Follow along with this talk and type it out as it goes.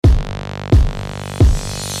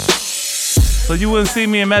So you wouldn't see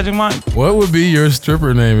me in Magic Mike? What would be your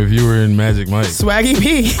stripper name if you were in Magic Mike? Swaggy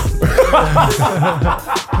P.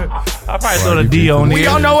 I probably throw the D on it. We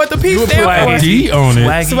don't know what the P stands for. D on it.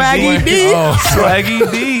 Swaggy D. Oh, Swaggy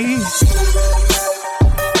D.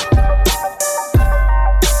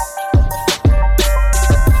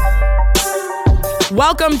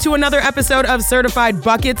 Welcome to another episode of Certified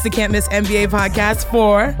Buckets, the Can't Miss NBA podcast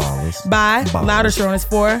for, by, louder Sharonis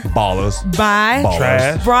for, Ballers. by,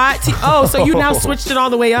 Trash. brought to, oh, so you now switched it all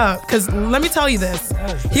the way up. Because let me tell you this.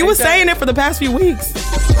 He was saying it for the past few weeks.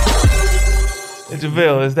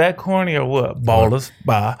 JaVale, is that corny or what? Ballers,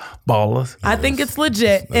 by ballers. I think it's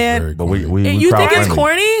legit. And But we you think it's crowdfunding.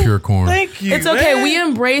 corny? pure corn. Thank you. It's okay. man. We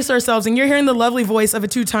embrace ourselves, and you're hearing the lovely voice of a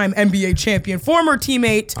two-time NBA champion, former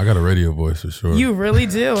teammate. I got a radio voice for sure. You really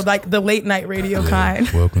do, like the late night radio kind.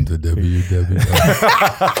 Welcome to WW.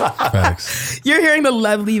 Facts. You're hearing the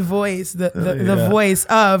lovely voice, the voice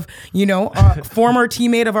of, former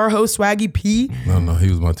teammate of our host, Swaggy P. No, he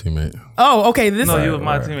was my teammate. Oh, okay. This, No, you was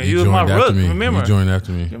my teammate. He You was my joined after rook. me. Remember? He joined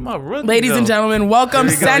after me. You're my rook. ladies and gentlemen, welcome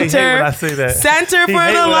There you go. He hate center, when I say that. center He for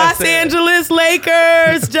hate the when I Los say that. Angeles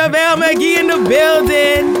Lakers, JaVale McGee in the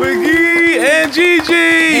building. McGee and Gigi.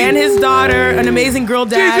 And his daughter, an amazing girl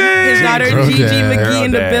dad. Gigi. His daughter, Girl Gigi dad. McGee Girl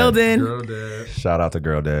in the dad. building. Shout out to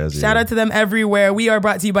Girl Dads. Shout out to them everywhere. We are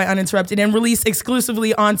brought to you by Uninterrupted and released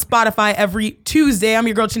exclusively on Spotify every Tuesday. I'm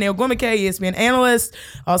your girl, Chineo Gwimike, ESPN analyst,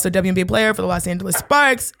 also WNBA player for the Los Angeles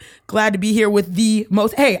Sparks. Glad to be here with the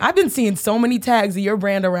most. Hey, I've been seeing so many tags of your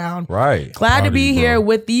brand around. Right. Glad to Proud of be you, bro. here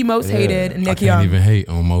with the most hated, I Nick can't Young. even hate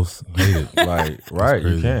on most hated. Right. You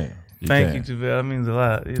crazy. can't. Thank you, JaVale. That means a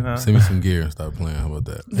lot. You know. Send me some gear and stop playing. How about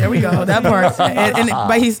that? There we go. That part.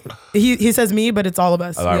 But he says me, but it's all of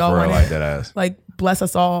us. I We all want like it. that ass. Like, bless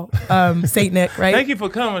us all. Saint Nick, right? Thank you for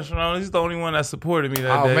coming, Sharon. He's the only one that supported me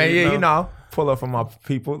that Oh day. man, yeah, you know, pull up for my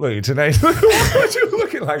people. Look, Janae, what you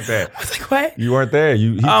looking like that? I was like, what? You weren't there.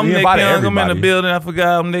 He I'm Nick Young. invited I'm everybody. in the building. I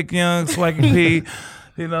forgot I'm Nick Young, Swaggy P.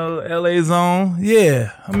 LA Zone.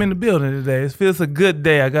 Yeah, I'm in the building today. It feels a good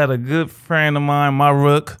day. I got a good friend of mine, my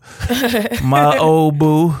rook, my old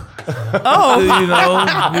boo.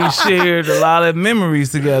 Oh, We shared a lot of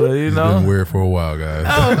memories together, It's been weird for a while, guys.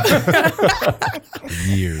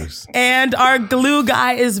 Years. and our glue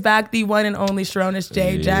guy is back, the one and only Sharonis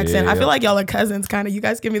J. Jackson. I feel like y'all are cousins, kind of. You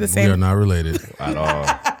guys give me the We are same. not related. At all.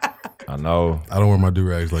 I know. I don't wear my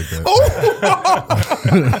do-rags like that.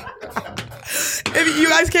 If you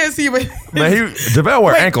guys can't see, but Man, JaVale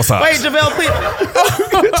wear ankle socks. wait, JaVale, please.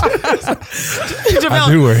 JaVale,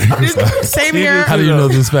 I do wear ankle socks. Same here. How do you know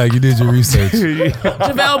this fact? You did your research.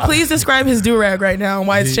 JaVale, please describe his do-rag right now and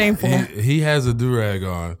why it's shameful. He has a do-rag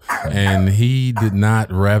on, and he did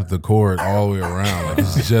not wrap the cord all the way around. Like,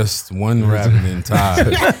 it's just one wrap and then tied.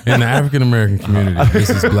 In the African-American community, this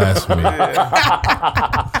is blasphemy.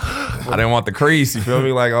 I didn't want the crease. You feel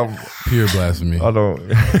me? Like I'm. Pure blasphemy. I don't.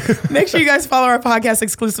 Make sure you guys follow our podcast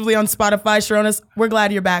exclusively on Spotify. Sharonis, we're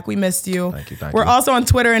glad you're back. We missed you. Thank you. We're also on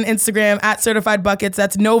Twitter and Instagram at Certified Buckets.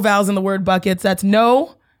 That's no vowels in the word buckets. That's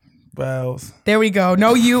no. Vowels. There we go.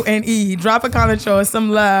 No U and E. Drop a comment, show us some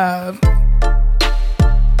love.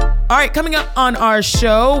 All right, coming up on our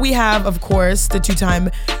show, we have, of course, the two-time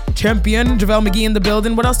champion, JaVale McGee in the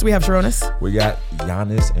building. What else do we have, Sharonis? We got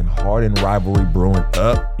Giannis and Harden rivalry brewing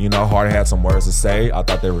up. You know, Harden had some words to say. I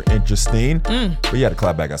thought they were interesting. But he had to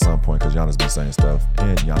clap back at some point because Giannis been saying stuff.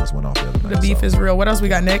 And Giannis went off the other night. The beef is real. What else we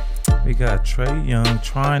got, Nick? We got Trae Young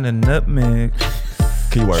trying to nutmeg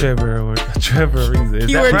Keyword. Trevor Ariza. Is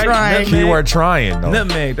Keyword that right? trying. Nutmeg? Keyword trying, though.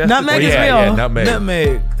 Nutmeg. That's Nutmeg the, is real. Yeah, nutmeg.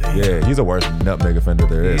 Nutmeg. Yeah, he's the worst nutmeg offender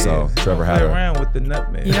there is. So Trevor had Play a. around with the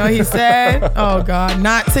nutmeg. You know what he said? Oh, God,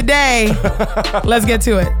 not today. Let's get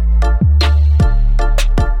to it.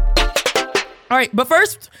 All right, but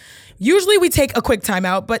first, usually we take a quick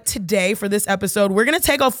timeout, but today for this episode, we're going to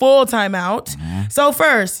take a full timeout. So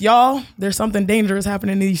first, y'all, there's something dangerous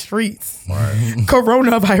happening in these streets.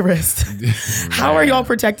 Coronavirus. How are y'all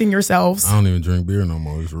protecting yourselves? I don't even drink beer no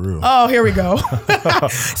more. It's real. Oh, here we go.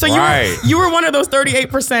 So Right. you were one of those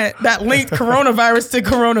 38% that linked coronavirus to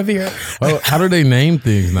coronavirus. Oh, how do they name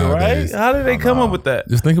things right? nowadays? How did they come up with that?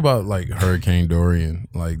 Just think about like Hurricane Dorian.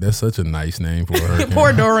 Like that's such a nice name for a hurricane.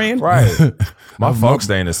 Poor Dorian. Right. My folks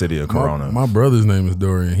stay in the city of Corona. My brother's name is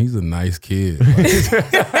Dorian. He's a nice kid. Like,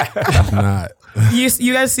 he's not.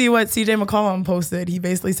 You guys see what CJ McCollum posted? He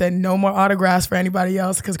basically said no more autographs for anybody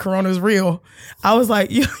else because Corona's real. I was like,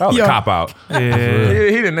 That was a cop out. Yeah.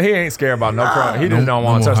 He ain't scared about no crime. He didn't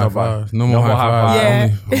want to touch nobody. No more high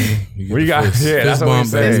fives. Yeah. You We got- yeah, that's what we bump,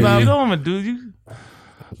 say. baby. bump. You know what I'm gonna do?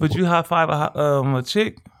 Would you high five a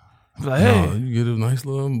chick? Like, hey, No, you get a nice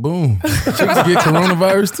little boom. Chicks get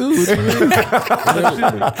coronavirus too.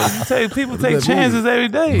 people take chances every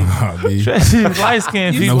day. B. Light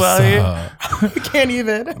skinned people No, out here. sir. Can't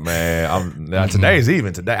even. Man, now today's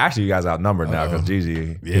even today. Actually, you guys outnumbered now because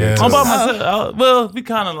Gigi. Yeah. I'm by myself. Well, we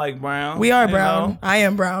kind of like brown. We are you brown. know? I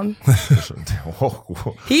am brown.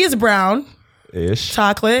 Whoa, He is brown. ish.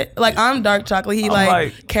 Chocolate. Like I'm dark chocolate. He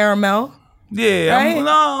like- caramel. Yeah, Right?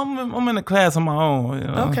 I'm in a class of my own. You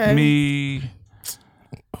know? Okay. Me,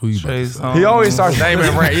 Who you Trey about to say? Songz. He always starts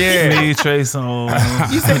naming right. Yeah, Me, Trey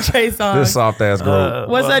Songz. You said Trey Songz. this soft ass girl.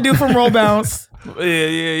 What's that do from Roll Bounce?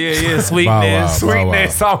 Yeah. Bow Wow.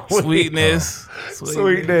 Sweetness.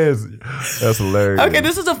 Sweetness. That's hilarious. Okay,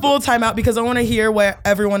 this is a full timeout because I want to hear what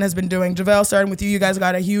everyone has been doing. JaVale, starting with you. You guys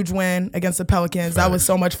got a huge win against the Pelicans. That was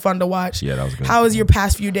so much fun to watch. Yeah, that was good. How has your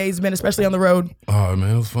past few days been, especially on the road? Oh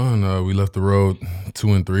man, it was fun. We left the road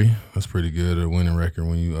 2-3. That's pretty good. A winning record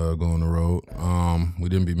when you go on the road. We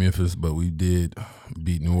didn't beat Memphis, but we did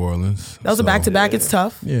beat New Orleans. That was a back-to-back. It's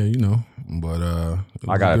tough. Yeah, you know. But it was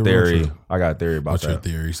I got a good road theory. trip. I got a theory about What's your that.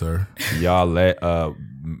 theory, sir? Y'all let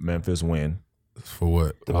Memphis win For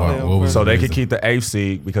what? playoff What was so the they reason? could keep the 8th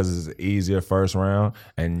seed because it's easier first round,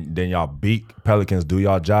 and then y'all beat Pelicans, do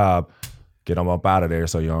y'all job, get them up out of there.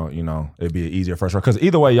 So it'd be an easier first round because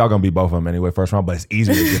either way y'all gonna beat both of them anyway first round. But it's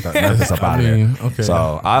easier to get the Memphis up out of there. Okay.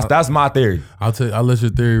 So that's my theory. I'll let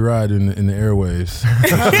your theory ride in the airwaves.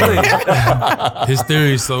 His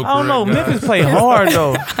theory is so correct. I don't know. Memphis played hard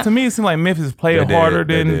though. To me, it seemed like Memphis played harder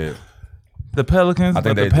They than did. the Pelicans, I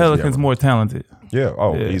think but they the just- Pelicans yeah. more talented. Yeah.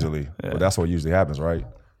 Oh, Yeah. easily. But that's what usually happens, right?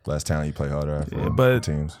 Less talent, you play harder. For but-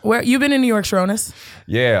 teams. Where you've been in New York, Sharonis?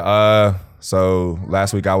 Yeah. So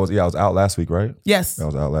last week I was out last week, right? Yes. I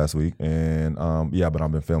was out last week, and but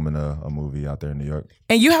I've been filming a movie out there in New York.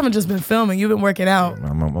 And you haven't just been filming; you've been working out.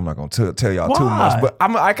 I'm not gonna tell y'all too Why? much, but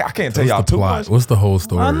I can't tell What's y'all the too plot? much. What's the whole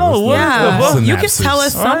story? I know, What's what- Yeah, Well, you can synopsis? tell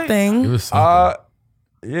us Right? something. Give us something.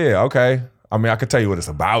 Yeah, okay. I mean, I could tell you what it's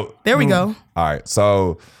about. There we go. All right.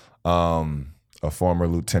 So, a former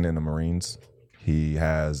lieutenant in the Marines, he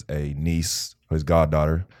has a niece, his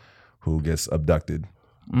goddaughter, who gets abducted,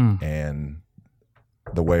 and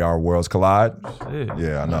the way our worlds collide.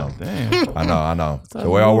 Yeah, I know. Damn. I know. The of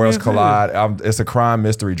way our movie worlds is it? collide. It's a crime,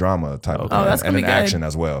 mystery, drama type of thing, that's gonna and be an good. action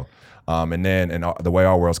as well. And the way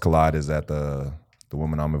our worlds collide is that the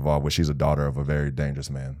woman I'm involved with, she's a daughter of a very dangerous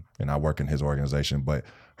man, and I work in his organization. But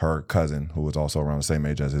her cousin, who was also around the same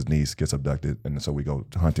age as his niece, gets abducted, and so we go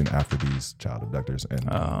hunting after these child abductors, and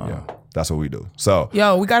that's what we do. So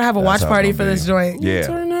Yo, we gotta have a watch that's how it's party gonna for be. this joint. Yeah,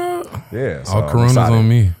 Turn up. yeah. So All I'm Corona's excited. on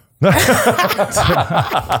me.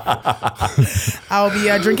 I'll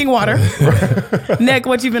be drinking water. Nick,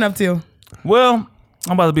 what you been up to? Well,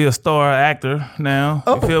 I'm about to be a star actor now.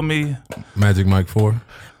 Oh. You feel me? Magic Mike 4.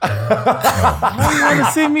 You want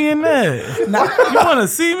to see me in that? You want to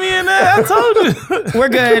see me in that? I told you. We're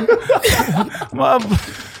good.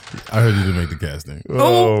 I heard you didn't make the casting.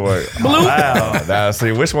 Oh wait. Blue. Wow. Now,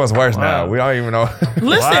 see which one's worse now. We don't even know.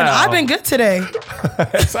 Listen, Wow. I've been good today.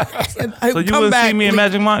 So you would see me in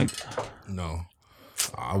Magic Mike? No.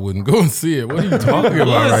 I wouldn't go and see it. What are you talking You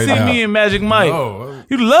about would right see now? me in Magic Mike. No.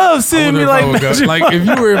 You love I seeing wonder me if I like would go- Magic like Mike. if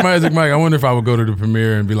you were in Magic Mike, I wonder if I would go to the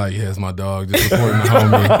premiere and be like, "Yeah, it's my dog, just supporting the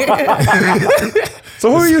homie." So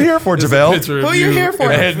who are you here for, JaVale? Picture Who of you here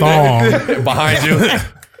for? in a thong. Behind you.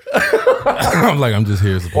 I'm like, I'm just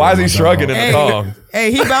here. supporting Why is he my shrugging in dog. the thong?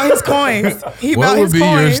 Hey, he about his coins. He What about would his be your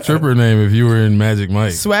coins. stripper name if you were in Magic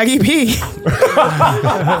Mike? Swaggy P.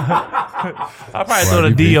 I probably throw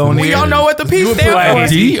the D on We here. all know what the P Put stands Swaggy for.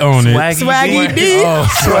 D on it. Swaggy D. Oh,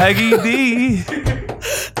 Swaggy D.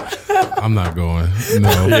 I'm not going.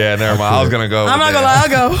 No. Yeah, never mind. I was gonna go. I'm not with gonna that.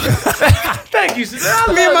 lie, I'll go. Thank you.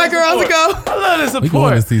 I Me and my love the girls support. go. I love the We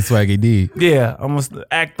going to support. see Swaggy D. Yeah, I'm an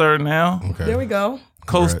actor now. Okay. There we go.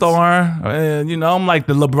 Co-star, and I'm like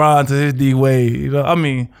the LeBron to his D Wade. I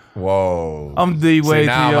mean, Whoa. I'm D Wade to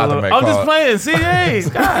now I'm your. about to make I'm just calls. playing. See, hey,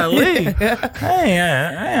 golly,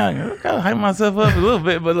 I gotta hype myself up a little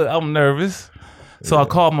bit, but look, I'm nervous. So I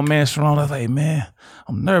called my man Sharon. I was like, man,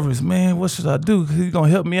 I'm nervous, man. What should I do? He gonna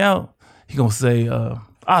help me out. He gonna say,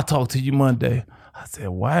 I'll talk to you Monday. I said,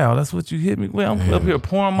 wow, that's what you hit me with. I'm up here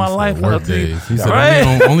pouring my life Work out to you. days. He said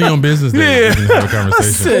Right? only on business days Yeah. we can have a I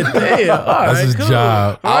conversation. said, damn, all right, That's his cool.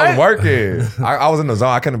 job. I was working. I was in the zone.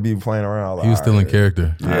 I couldn't be playing around. He was still in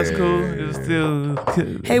character. That's cool. It's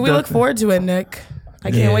still. Hey, we look forward to it, Nick.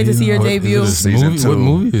 I can't wait to see your What- debut. is it a movie? What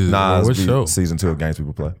movie is it? Nah, Or it's what show? season 2 of Games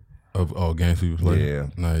People Play. Game Sweep was later.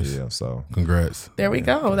 Yeah. Nice. Yeah. So Congrats. There we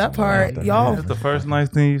go. That part, y'all. That's the first nice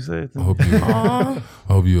thing you said to I me. hope you.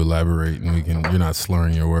 I hope you elaborate and you're not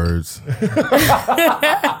slurring your words.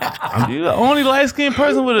 You the only light skinned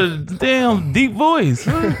person with a damn deep voice.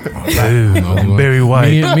 Barry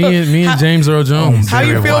White. Me and James Earl Jones. How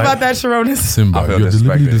you Very feel white. about that, Sharonis? Simba. I feel You're disrespected.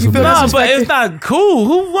 deliberately You feel Nah, disrespected. but it's not cool.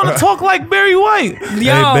 Who want to talk like Barry White?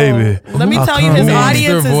 Yo, Hey, baby. let me I'll tell you, come his in.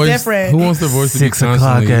 audience is Who different. wants their voice to be 6 o'clock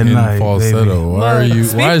constantly at in night, falsetto? baby.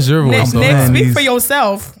 Why is your voice Nick, so Nick, high? speak for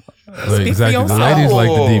yourself. Like, exactly. The yourself. ladies like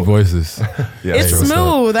the deep voices. yeah, It's so-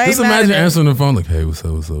 smooth. I ain't Just mad imagine at it. answering the phone like, "Hey, what's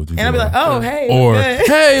up? What's up?" What you And I'd be doing? like, oh, hey. or good.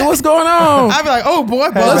 "Hey, what's going on? I'd be like, oh,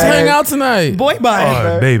 boy, bye. Let's hang out tonight." Boy,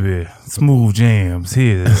 bye. Oh, baby. Smooth jams.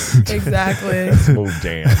 Here's Exactly. Smooth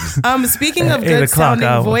jams. Speaking of 8 good o'clock sounding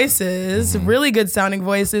hour. voices, really good sounding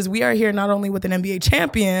voices, we are here not only with an NBA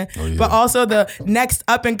champion, but also the next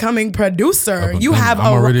up and coming producer. You have I'm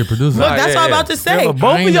already a producer. Look, Ah, that's what I'm about to say. but both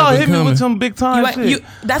I of ain't y'all up hit and me coming. with some big time shit.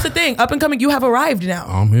 That's the thing. Up and coming, you have arrived now.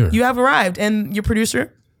 I'm here. You have arrived. And your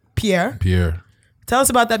producer, Pierre. Tell us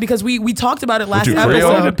about that because we talked about it last you, Where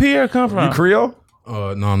Creole? did Pierre come from? You Creole?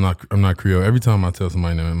 No, I'm not Creole. Every time I tell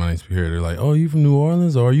somebody my name's Pierre, they're like, "Oh, you from New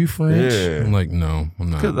Orleans? Or are you French?" Yeah. I'm like, "No, I'm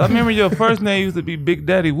not." Because I remember your first name used to be Big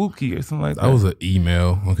Daddy Wookie or something like that. That was an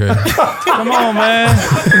email. Okay. Come on, man.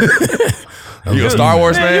 You a Star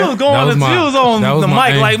Wars Man, you was fan? going That was to, my- you was on that was the my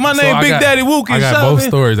mic aim. like, my So name I Big got- Daddy Wookie. I got Shut both up.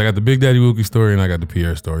 stories. I got the Big Daddy Wookie story and I got the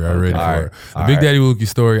Pierre story. Are you ready All for right. it? The All Big right. Daddy Wookie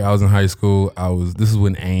story. I was in high school. This is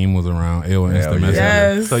when AIM was around. AOL Instant yeah. Messenger.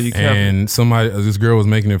 Yes. So you kept And this girl was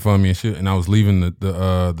making it fun of me, and I was leaving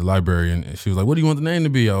the library, and she was like, "What do you want the name to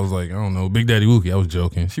be?" I was like, "I don't know, Big Daddy Wookie." I was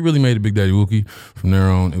joking. She really made it Big Daddy Wookie. From there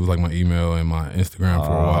on, it was like my email and my Instagram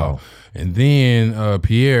for a while. And then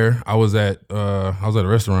Pierre, I was at a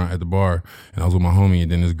restaurant at the bar, and I was with my homie,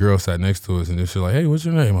 and then this girl sat next to us, and then she's like, "Hey, what's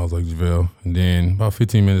your name?" I was like, "JaVale." And then about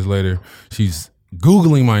 15 minutes later, she's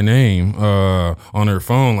Googling my name on her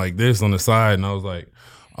phone like this on the side, and I was like,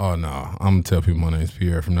 "Oh no, I'm gonna tell people my name's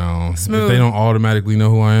Pierre from now on. Smooth. If they don't automatically know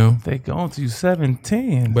who I am, They going to you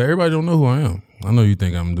 17. but everybody don't know who I am. I know you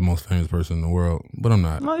think I'm the most famous person in the world, but I'm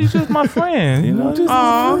not." No, you just my friend. You know,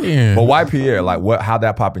 just Yeah. But why Pierre? Like, what? How'd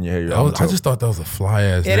that pop in your head? I just thought that was a fly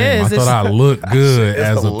ass It name. is. I thought I looked good It's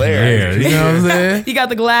as hilarious. a Pierre. You know what I'm saying? You got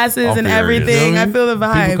the glasses and hilarious. everything. I feel the People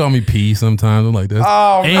vibe. call me P sometimes. I'm like, that's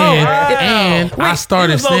Oh, and I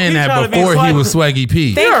started He was low-key saying that trying to be before he swaggy. was Swaggy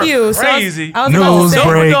P. Thank you. So crazy. I was about to News say-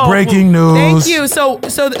 break, Dog. breaking news. Thank you. So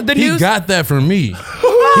the He news. got that from me.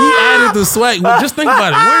 He added the swag. Well, just think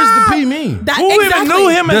about it. Where does the P mean? that, Who even knew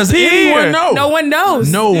him as Does anyone Pierre? know? No one knows.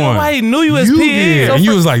 No one. Nobody knew you as You Pierre. did. And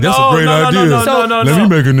you was like, "That's a great idea. Let me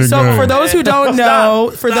make a nickname." So for those who don't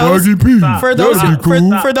know, for those Swaggy P. for those That'd who, be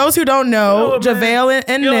cool. for those who don't know, Yo, man. JaVale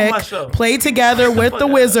and Get on my Nick show. played together with the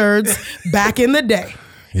Wizards back in the day.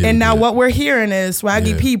 Yeah, And now yeah. what we're hearing is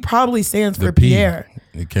Swaggy Yeah. P probably stands The for P. Pierre.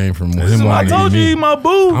 It came from him I wanting told to you be he me. my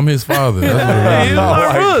boo. I'm his father. That's what Hey, it he is.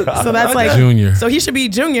 was my rook. So that's like Junior. So he should be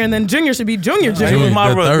Junior, and then Junior should be Junior. He Junior. was my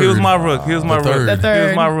The rook. He was third. my rook. He was my The rook. third. The He third.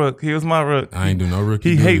 was my rook. He was my rook. I ain't do no rookie.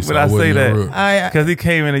 He duty, hate so when I say wasn't no that. rook. Because he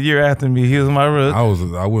came in a year after me. He was my rook. I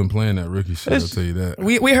wasn't playing that rookie shit. I'll tell you that.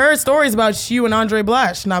 We heard stories about you and Andre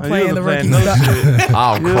Blash not He playing the was rookie playing no stuff. shit.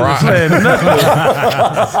 I'll He was cry. playing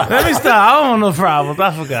nothing. Let me stop. I don't want no problems.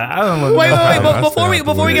 I forgot. I don't want Wait. But That's before we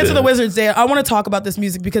absolutely get to the it. Wizards, Day, I want to talk about this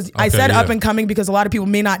music because I Okay, said yeah. up and coming because a lot of people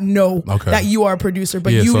may not know Okay. that you are a producer,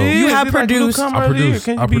 but Yeah, you so- you Yeah, have it's like produced. newcomer. I produce.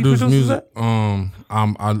 Can you I be produce producers music.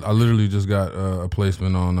 I literally just got a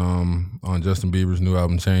placement on Justin Bieber's new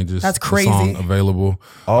album Changes. That's The crazy. song available.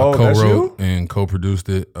 Oh, I that's co-wrote and co-produced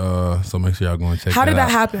it. So make sure y'all go and check. How did that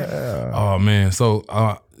out. happen? Oh man, so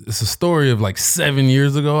it's a story of like 7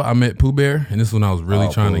 years ago. I met Pooh Bear, and this is when I was really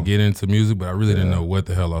trying to get into music, but I really didn't know what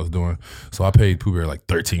the hell I was doing. So I paid Pooh Bear like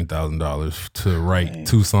 $13,000 to write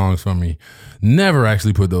 2 songs for me. Never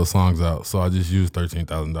actually put those songs out, so I just used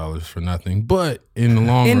 $13,000 for nothing. But in the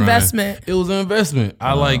long Investment. run, it was an investment.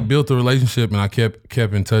 I like built a relationship, and I kept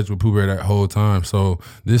in touch with Pooh Bear that whole time. So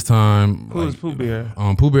this time, Who's Pooh Bear?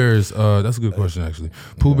 Pooh Bear is that's a good question actually.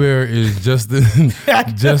 Pooh Bear is Justin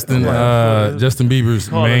Bieber's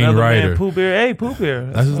Call main another man writer. Pooh Bear. Hey, Pooh Bear.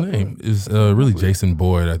 That's his name. Is really Jason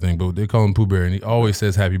Boyd, I think, but they call him Pooh Bear, and he always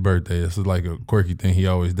says happy birthday. This is like a quirky thing he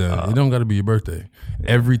always does. It don't got to be your birthday.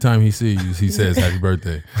 Every time he sees you, he says happy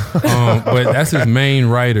birthday. But that's his main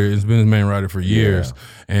writer. It's been his main writer for years.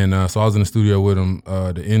 And so I was in the studio with him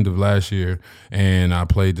the end of last year, and I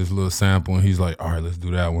played this little sample, and he's like, "All right, let's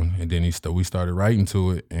do that one." And then we started writing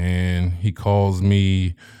to it, and he calls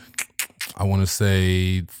me. I want to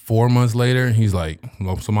say 4 months later, he's like,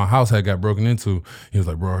 well, so my house had got broken into. He was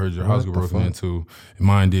like, bro, I heard your house got broken into. And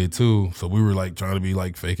mine did too. So we were like trying to be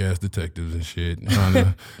like fake ass detectives and shit, trying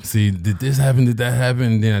to see, did this happen? Did that happen?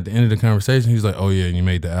 And then at the end of the conversation, he's like, oh yeah, and you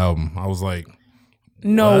made the album. I was like,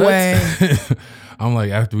 No what? way. I'm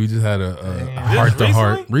like, after we just had a heart to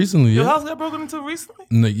heart recently. Your Yeah. house got broken into recently?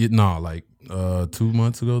 No, like 2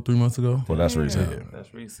 months ago, 3 months ago. Well, that's recent.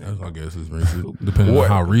 That's recent. I guess it's recent, depending on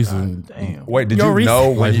how recent. Damn. Wait, did Yo, you recent- know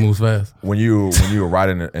when Life you, moves fast. when you were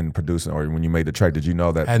writing and producing, or when you made the track? Did you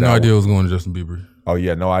know that? I had no idea it was going to Justin Bieber. Oh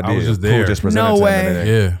yeah, no idea. was just Pooh there. just presented No to him way. and then-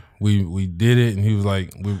 Yeah, we did it, and he was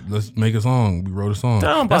like, "Let's make a song." We wrote a song.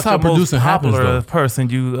 Tell them That's about how the most producing happens, popular though. person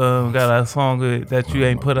you got a song with that you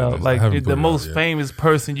ain't put out. goodness, I Like haven't the put it out most yet. famous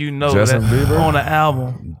person you know Justin that Bieber? on an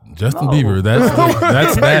album. Justin No. Bieber.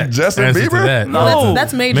 That's that. Justin answer to Bieber? that. No.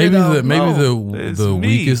 That's major Maybe though. the it's the me.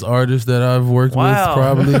 weakest artist that I've worked Wow. with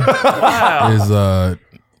probably Wow. is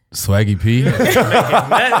Swaggy P. He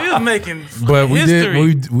was making But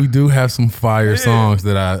history. we do have some fire songs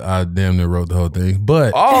that I damn near wrote the whole thing.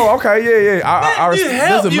 But Oh, okay, yeah. I you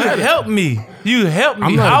doesn't matter. helped me. You helped me.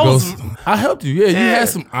 I'm not I a was- ghost. I helped you. Yeah, you Yeah. had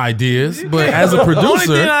some ideas, but as a The only thing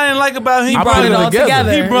producer, I didn't like about him, he I brought put it it all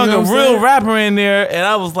together. He brought You know a what I'm real saying? rapper in there, and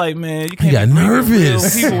I was like, man, you can't got bring real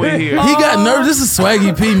nervous. people in here. he got nervous. This is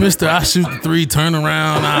Swaggy P, Mr. I shoot the three, turn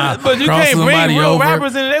around, I But you cross can't bring somebody real over.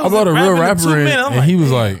 rappers in. They I was brought a real rapping in 2 rapper in, minutes. I'm and he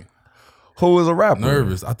was like, like who was a rapper?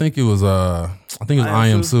 nervous. I think it was I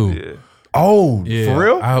Am Sue. Yeah. Oh, Yeah, for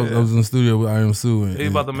real? I was in the studio with I Am Sue, They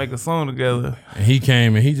about to make a song together. and he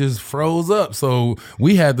came and he just froze up. So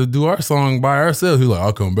we had to do our song by ourselves. He was like,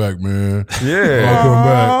 "I'll come back, man. Yeah. I'll come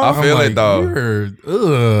back." I I'm feel like, it though.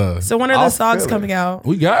 Ugh. So when are the I'll songs feel it. coming out?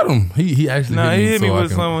 We got him. He actually Nah, he hit me so I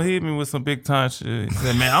with can- some. He hit me with some big time shit. He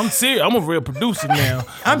said, "Man, I'm serious. I'm a real producer now."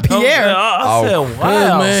 I'm Pierre. I said, Oh. "Wow."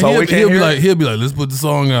 Yeah, man. So he'll, we can't he'll be hear like, it? he'll be like, let's put the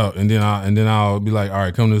song out, and then I'll be like, all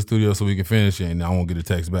right, come to the studio so we can finish it, and I won't get a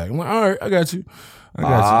text back. I'm like, all right, I got you. So you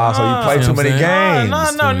play You too know what many I'm saying?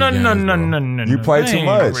 games. No. You play too Ain't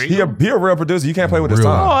much. real. He a real producer. You can't play with his Real.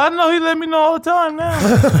 Oh, tongue. I know. He let me know all the time now.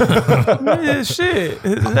 Yeah, shit.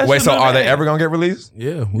 That Wait, shit so never are they end. ever gonna get released?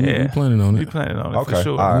 Yeah, we planning on We it. planning on it Okay, for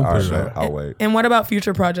sure. all right, We'll put it all out. right. I'll wait. And what about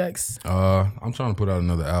future projects? I'm trying to put out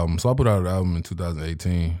another album. So I put out an album in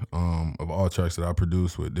 2018 of all tracks that I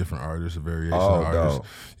produced with different artists, a variation Oh, of artists. dope.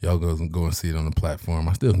 Y'all go and see it on the platform.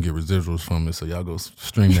 I still can get residuals from it, so y'all go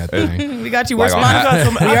stream that thing. We got you. Like We're on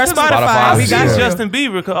Spotify. We are Spotify. We We got got you. Justin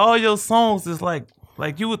Bieber because all your songs is like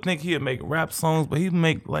you would think he'd make rap songs, but he'd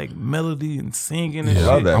make like melody and singing and Yeah, shit.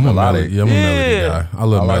 love that. I'm a melodic. melody. Yeah, I'm a melody Yeah. guy. I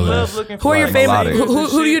love I like melodies. Love looking Who are your for favorite?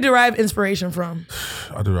 melodic. Who do you derive inspiration from?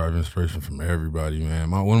 I derive inspiration from everybody, man.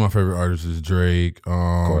 One of my favorite artists is Drake.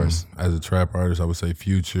 Of course. As a trap artist, I would say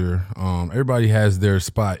Future. Everybody has their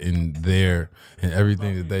spot in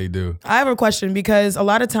everything that they do. I have a question because a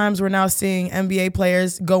lot of times we're now seeing NBA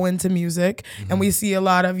players go into music, and we see a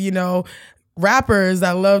lot of rappers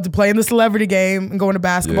that love to play in the celebrity game and go into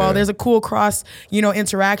basketball. Yeah. There's a cool cross,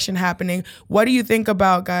 interaction happening. What do you think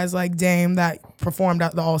about guys like Dame that performed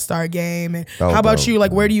at the All-Star game? And Oh, how about dope. you?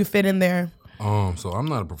 Like, where do you fit in there? So I'm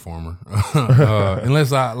not a performer,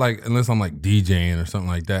 unless I'm like DJing or something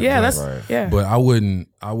like that. Yeah, but, that's Right. yeah. But I wouldn't.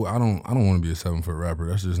 I don't want to be a 7-foot rapper.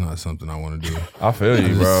 That's just not something I want to do. I feel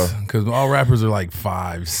you, bro. Because all rappers are like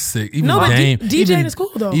 5, 6. Even No, but Dame, DJing is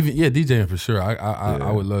cool, though. Even DJing for sure.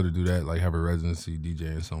 I would love to do that. Like have a residency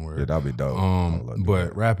DJing somewhere. Yeah, that'd be dope. I would love to do But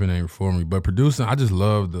that. rapping ain't for me. But producing, I just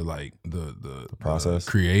love the process.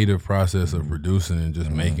 creative process of producing and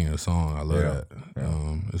just making a song. I love Yeah. that.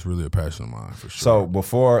 It's really a passion of mine for sure. So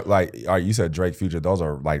before, like, all right, you said Drake, Future. Those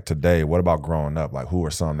are like today. What about growing up? Like, who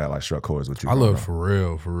are some that like struck chords with you? I growing love up? for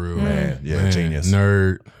real, Man, yeah, genius.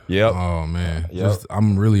 nerd. Yep. Oh man, Yep.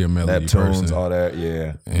 I'm really a melody Neptunes, person, all that.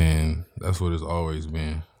 Yeah. and that's what it's always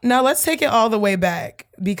been. Now let's take it all the way back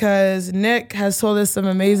because Nick has told us some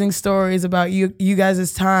amazing stories about you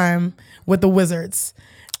guys' time with the Wizards.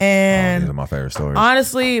 And These are my favorite stories.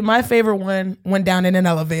 honestly, my favorite one went down in an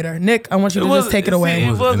elevator. Nick, I want you to just take it away. It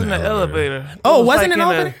was wasn't in an the elevator. Oh, It wasn't like an in a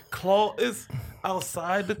elevator? It's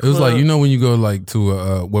outside the It club. was like when you go like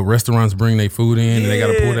to what restaurants bring their food in and they got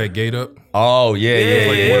to pull that gate up. Oh yeah,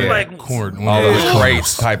 it was like Corn, all those Yeah.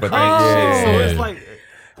 crates type of thing. Oh, yeah. it's like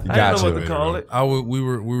I don't know Gotcha. what to call it. we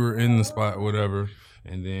were in the spot, whatever,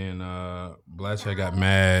 And then Blatch had got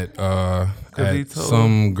mad he at told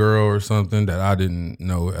some girl or something that I didn't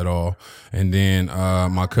know at all. And then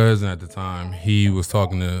my cousin at the time, he was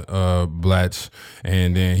talking to Blatch,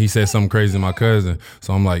 and then he said something crazy to my cousin.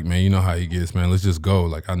 So I'm like, man, you know how he gets, man. Let's just go.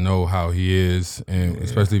 Like, I know how he is, and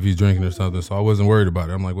especially if he's drinking or something. So I wasn't worried about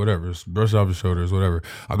it. I'm like, whatever, just brush it off his shoulders, whatever.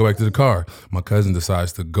 I'll go back to the car. My cousin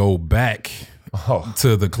decides to go back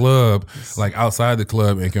to the club, like outside the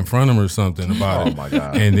club, and confront him or something about it. Oh my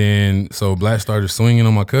God. And then so Black started swinging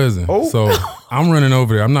on my cousin. So I'm running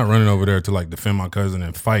over there. I'm not running over there to like defend my cousin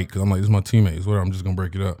and fight, because I'm like, this is my teammates. Whatever, I'm just gonna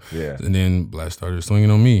break it up. Yeah. And then Black started swinging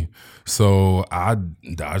on me. So I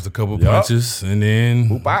dodged a couple punches, and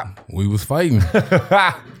then we was fighting.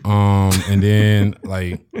 And then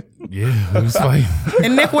like, yeah, we was fighting.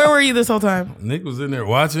 And Nick, where were you this whole time? Nick was in there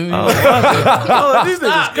watching. Oh, these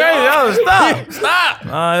niggas crazy. Stop.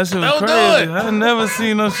 That shit was crazy. I never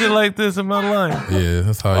seen no shit like this in my life. Yeah,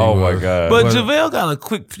 that's how Oh you my was. God. But JaVale got a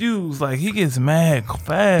quick fuse. Like, he gets mad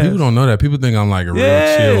fast. People don't know that. People think I'm like a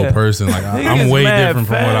real chill person. Like He I'm gets way mad different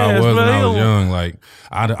from what I fast, was bro. when He I was don't- young. Like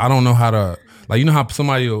I don't know how to, like, you know how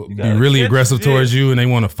somebody will be gotta really catch aggressive it. towards you and they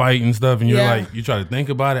want to fight and stuff, and you're Yeah. like, you try to think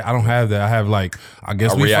about it. I don't have that. I have like, I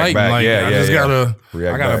guess I we react fighting. back. Like Yeah, I yeah, just yeah. gotta,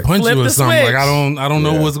 React I gotta back. punch Flip you or the something. switch. Like I don't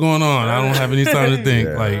know Yeah. what's going on. I don't have any time to think.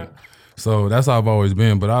 Yeah. Like. So that's how I've always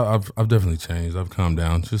been, but I've definitely changed. I've calmed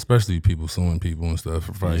down, especially people suing people and stuff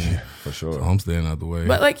for fighting. For sure. So I'm staying out the way.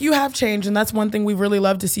 But like, you have changed, and that's one thing we really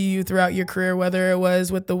love to see you throughout your career, whether it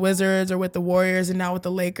was with the Wizards or with the Warriors and now with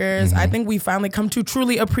the Lakers. I think we finally come to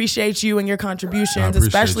truly appreciate you and your contributions, appreciate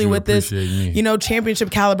especially you, with this, appreciate me.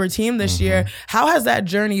 championship caliber team this year. How has that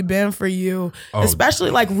journey been for you, Oh,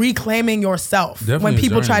 especially like reclaiming yourself when Definitely a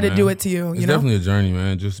people journey, try to man. do it to you? It's You know, definitely a journey,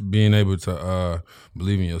 man. Just being able to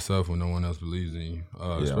believe in yourself when no one else believes in you.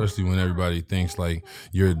 Especially when everybody thinks like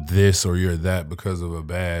you're this or you're that because of a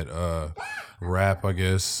bad rap, I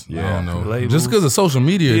guess. I don't know. Labels. Just because of social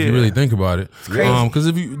media, if you Yeah. really think about it. Because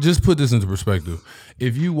if you just put this into perspective,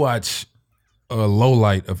 if you watch a low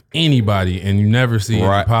light of anybody and you never see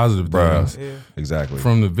any positive things, Exactly.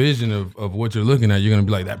 from the vision of what you're looking at, you're gonna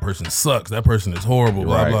be like, that person sucks, that person is horrible,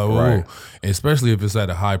 blah, Right, blah, blah, right. blah. And especially if it's at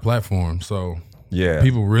a high platform. So Yeah.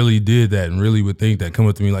 people really did that and really would think that, come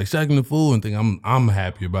up to me like Shaq the Fool and think I'm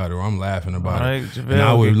happy about it or I'm laughing about Right, it. JaVale And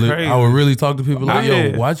I would get crazy. I would really talk to people like, Yeah.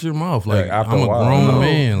 yo, watch your mouth. Like, after I'm a a while, grown no.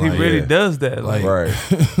 man. He Like, really does that. Like, Right.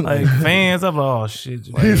 like fans, I'm like, oh shit.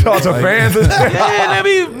 You talk to fans? Yeah,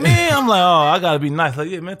 they be, man, I'm like, oh, I gotta be nice. Like,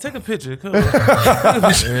 yeah, man, take a picture. Come on.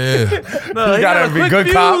 yeah. No, he gotta got a be quick good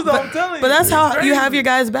fuse, cop. I'm telling you. but that's It's how crazy. you have your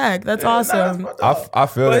guys back. That's awesome. I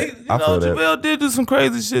feel But it. he, I feel that. JaVale did do some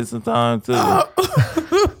crazy shit sometimes too.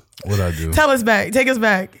 What I do? Tell us back. Take us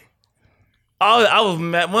back. I was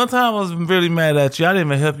mad. One time I was really mad at you. I didn't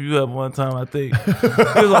even help you up one time, I think. It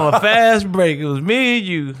was on a fast break. It was me and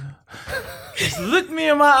you. Just looked me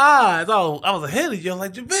in my eyes. I was ahead of you. I'm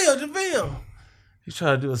like, JaVale. You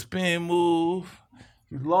tried to do a spin move.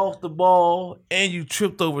 You lost the ball and you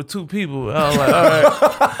tripped over two people. I was like, all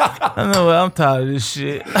right. I know what, I'm tired of this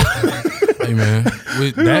shit. Hey man,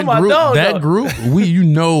 with that my group, dog, though. you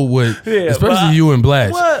know what, Yeah, but especially you and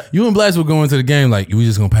Blatch. What? You and Blatch would go into the game like, we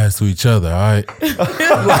just gonna pass to each other, all right? You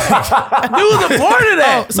was a part of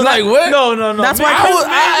that. So like what? No. That's Man, why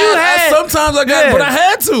you had. Sometimes I got, Yeah. but I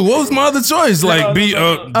had to. What was my other choice? Like,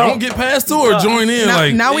 don't get passed to or join in. Now-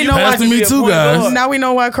 like, now we you know pass why- to me too, guys. Now we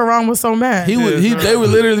know why Karan was so mad. They were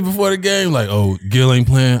literally before the game like, oh, Gil ain't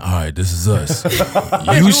playing. All right, this is us.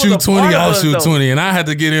 You was a shoot 20, part of I'll us, shoot though. 20, and I had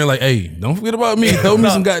to get in like, hey, don't forget about me. Throw me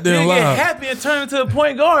some goddamn You get lob. happy and turn into a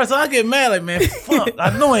point guard, so I get mad like, man, fuck,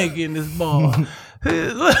 I know I ain't getting this ball.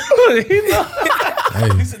 Look, he know. Hey,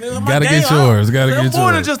 He said, "This is my gotta game. get yours. Gotta I'm get more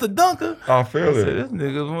than yours. just a dunker. I feel I said, it. this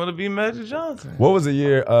nigga want to be Magic Johnson. What was the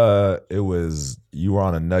year? It was you were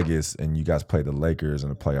on the Nuggets and you guys played the Lakers in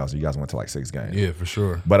the playoffs. You guys went to like 6 games. Yeah, for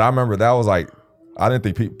sure. But I remember that was like, I didn't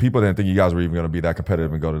think people didn't think you guys were even going to be that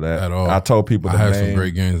competitive and go to that At all. I told people I the had main, some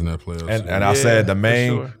great games in that playoffs. and I Yeah, said the for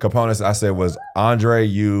main sure. components. I said was Andre,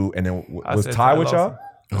 you, and then I was said Ty with y'all.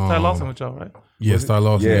 Ty Lawson with y'all, right? yes, Ty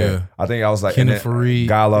Lawson. Yeah. I think I was like Kenneth Fareed.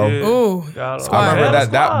 Gallo. Yeah. Ooh. God, I remember was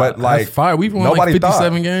that, but like That's fire. We won nobody like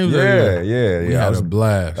 57 thought. games. Yeah, that year. yeah. We had I was- a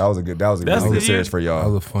blast. That was a good That's good the series year. for That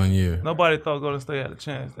y'all. was a fun year. Nobody thought Golden State had a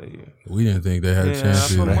chance that year. We didn't think they had a Yeah,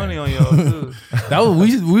 chance I to. put money on y'all too. That was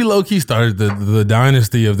we low key started the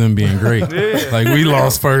dynasty of them being great. Yeah. Like we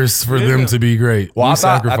lost first for them to be great. Well, we I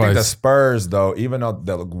think the sacrificed. Spurs though, even though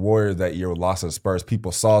the Warriors that year lost to the Spurs,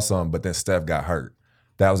 people saw some, but then Steph got hurt.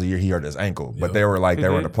 That was the year he hurt his ankle. But they were like they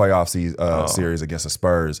were in the playoff series against the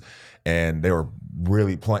Spurs, and they were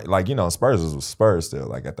really playing. Like, you know, Spurs was Spurs still,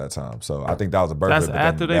 like, at that time. So I think that was a birthday. That's but then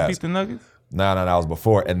after they beat the Nuggets? No, that was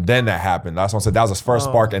before. And then that happened. That's what I said. That was his first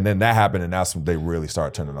spark. And then that happened. And that's when they really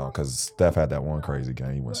started turning on because Steph had that one crazy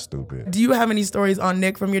game. He went stupid. Do you have any stories on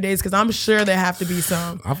Nick from your days? Because I'm sure there have to be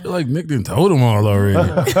some. I feel like Nick done told them all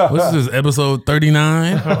already. What's this, episode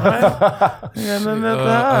 39? A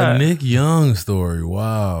Nick Young story.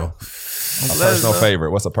 Wow. Personal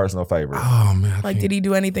favorite. What's a personal favorite? Oh man. Like, did he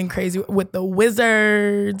do anything crazy with the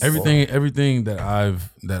Wizards? Everything that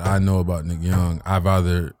I know about Nick Young, I've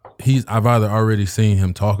either already seen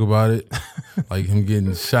him talk about it, like him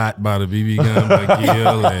getting shot by the BB gun by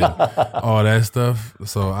Gil and all that stuff.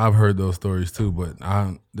 So I've heard those stories too, but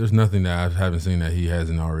there's nothing that I haven't seen that he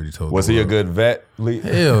hasn't already told. Was he a good vet, Lee?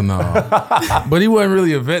 Hell no. But he wasn't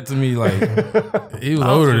really a vet to me. Like, he was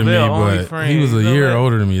older than me, but he was a year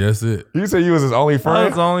older than me. That's it. You said you was his only friend? I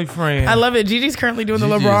was the only friend. I love it. Gigi's currently doing Gigi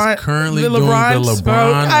the LeBron. is currently the doing LeBron the smoke.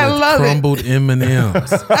 LeBron I love with crumbled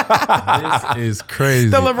M&Ms. This is crazy.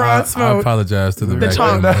 The LeBron smoke. I apologize to the The back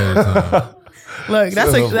chunk. ahead of time. Look,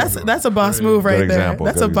 that's a boss move right Good there. example,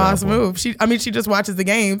 That's good a boss example. move. She just watches the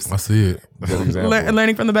games. I see it. Good example.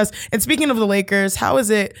 Learning from the best. And speaking of the Lakers, how is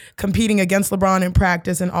it competing against LeBron in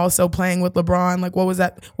practice and also playing with LeBron? Like,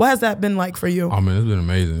 what has that been like for you? Oh man, it's been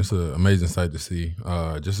amazing. It's an amazing sight to see.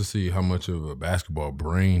 Just to see how much of a basketball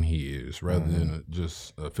brain he is, rather than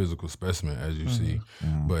just a physical specimen, as you see.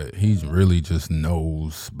 But he really just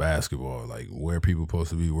knows basketball, like where people are supposed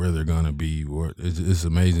to be, where they're gonna be. It's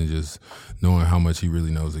amazing just knowing how much he really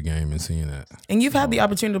knows the game and seeing that. And you've had the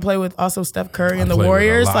opportunity to play with also Steph Curry and the play with a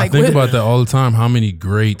Warriors. lot. Like, I think about that all the time. How many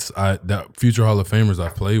greats that future Hall of Famers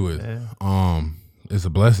I've played with. Yeah. It's a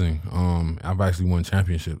blessing. I've actually won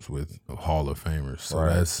championships with Hall of Famers, so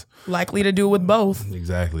that's likely to do with both.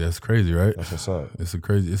 exactly. That's crazy, right? That's what's up.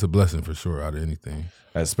 It's a blessing for sure. Out of anything.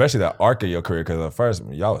 Especially that arc of your career, because at first,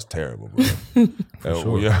 y'all was terrible, bro.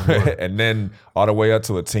 And then all the way up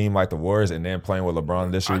to a team like the Warriors, and then playing with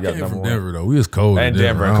LeBron this year, you got number one. Denver though. We was cold. And in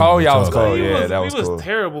Denver. I don't Cold, know y'all what was y'all cold. talking Yeah, that was we cool. was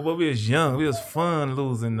terrible, but we was young. We was fun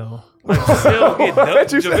losing though. Like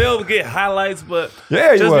JaVale would get highlights, but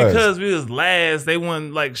Yeah, he just was. because we was last, they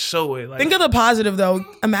wouldn't like show it. Like, Think of the positive though.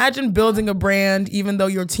 Imagine building a brand even though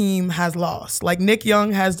your team has lost. Like, Nick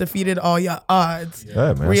Young has defeated all your odds.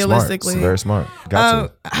 Yeah, man. Realistically. Smart. Very smart. Got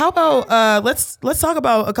to. How about let's talk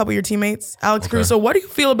about a couple of your teammates. Alex Caruso, what do you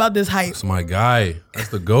feel about this hype? It's my guy. That's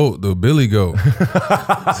the GOAT, the Billy GOAT.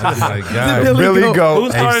 That's my guy. Billy Billy Goat. Goat. who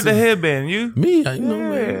started the headband? You? Me, you know,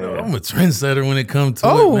 man, I'm a trendsetter when it comes to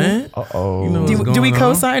Oh. it, man. Uh-oh. You know Do, what's do we going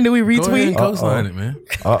on. co-sign? Do we Go ahead retweet? and co-sign it, man.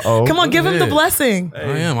 Uh-oh. Come on, give him the Yeah. blessing. I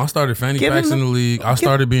am. I started fanny Give packs him in the- the league. I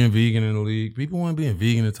started being vegan in the league. People weren't being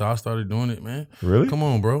vegan until I started doing it, man. Really? Come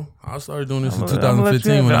on, bro. I started doing this in I'ma let you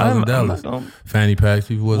 2015 when have it. I was in I'm Dallas. not gonna- Fanny packs.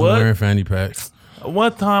 People wasn't What? wearing fanny packs.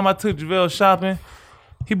 One time I took JaVale shopping.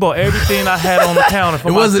 He bought everything I had on the counter for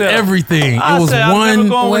It wasn't myself. everything. I It was said, I'm never one.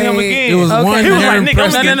 going with him Wait. again. It was Okay. one He was like, Aaron Nick,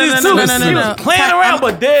 I'm Preston. getting this too. Listen. He was playing around,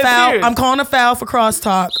 but dead Foul. serious. I'm calling a foul for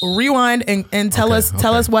crosstalk. Rewind and tell us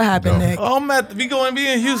what happened, Go. Nick. Oh, I'm at we going to be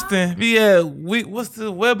in Houston. We at what's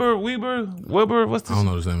the Weber? What's the I don't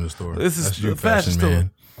know the name of the store. This is That's your the fashion store.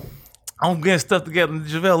 man. I'm getting stuff together. And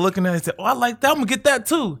JaVale looking at it and said, "Oh, I like that. I'm gonna get that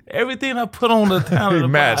too." Everything I put on the counter, He to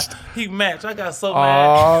buy, matched. He matched. I got so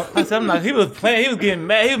Aw. mad. I said, "I'm not." He was playing. He was getting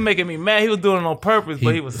mad. He was making me mad. He was doing it on purpose,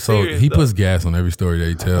 but he was So serious. he though. puts gas on every story that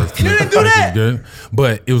he tells. He didn't do that. Good.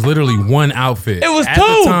 But it was literally one outfit. It was At two.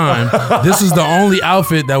 the time, this was the only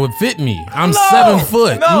outfit that would fit me. I'm No. 7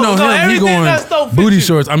 foot. No, you know no, him. He everything going that's don't fit booty you.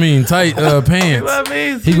 shorts. I mean tight pants. what I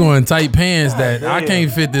mean? He going tight pants that I damn.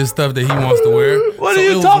 can't fit this stuff that he wants to wear. What So are it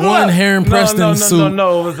you was talking one about? Heron Preston no, suit.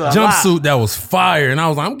 No, it was a Jumpsuit that was fire, and I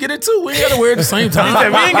was like, "I'm getting it too. We ain't gotta wear it at the same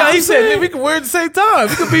time." He said, we can wear it at the same time.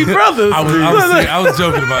 We can be brothers. I was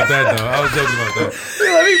joking about that though. I was joking about that.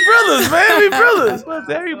 We brothers, man. We brothers. What's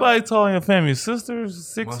everybody tall in your family? Sisters,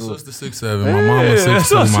 6 My foot. sister 6'7", my mama 6'2",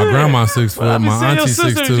 that's what I'm my saying. grandma 6 When I foot, be my seeing your auntie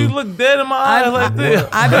sisters, you 6'2". look dead in my eyes like this.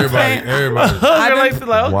 I've been Everybody, playing. everybody. Hug her been-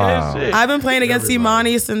 like, okay, Wow. shit. I've been playing against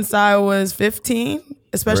Imani since I was 15.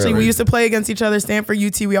 Especially we Really? used to play against each other. Stanford,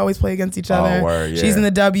 UT, we always play against each other. word, She's yeah. in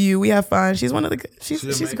the W. We have fun. She's one of the.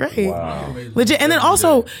 She's great. Legit. And then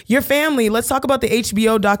also your family. Let's talk about the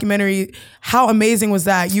HBO documentary. How amazing was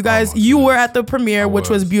that? You guys, you were at the premiere, which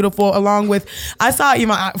was beautiful. Along with, I saw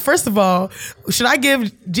Imani. First of all, should I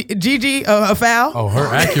give Gigi a foul? Oh,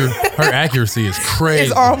 her accuracy is crazy.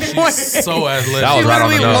 It's on She's point. so athletic. That was right on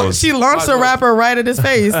the Literally, nose. she launched a rapper right at his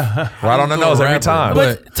face. Right on the nose every time.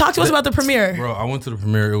 But Talk to us about the premiere. bro, I went to the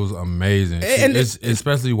premiere. It was amazing. And It's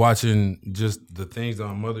especially watching just the things that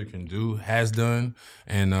my mother can do, has done,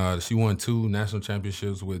 and she won 2 national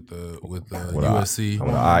championships with USC.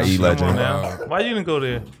 With an IE legend. Why you didn't go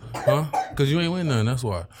there? Huh? Because you ain't win none. That's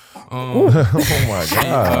why. Oh my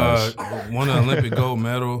gosh. Won an Olympic gold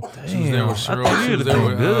medal. She was there with Cheryl. thought She you'd was have there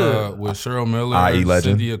been good. with Cheryl Miller, IE legend.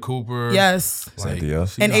 Cynthia Cooper. Yes. Cynthia.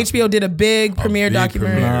 she And got- HBO did a big premiere big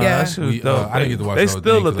documentary. premiere. Yeah. That shit was We, dope. I didn't get to watch They the whole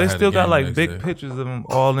still thing look. 'cause They I had still a got game like next big day. pictures of them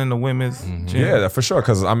all in the women's gym. Yeah, for sure.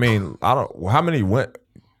 Because I mean, I don't. How many went?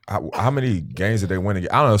 How many games did they win? I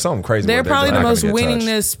don't know. Something crazy. They're where probably they're the not most gonna get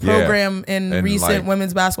winningest touched. Yeah. program in And, recent like,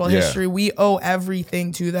 women's basketball yeah. history. We owe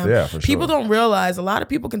everything to them. Yeah, for People sure. don't realize a lot of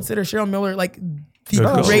people consider Cheryl Miller like the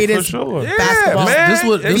For greatest sure. Yeah, basketball. man. This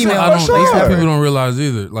what Female. I don't. For This what sure. people don't realize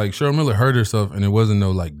either. Like Cheryl Miller hurt herself, and it wasn't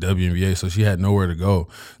no like WNBA, so she had nowhere to go.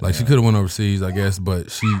 Like she could have went overseas, I guess,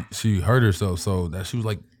 but she hurt herself, so that she was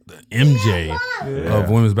like the MJ of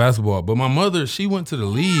women's basketball. But my mother, she went to the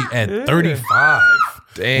league at 35.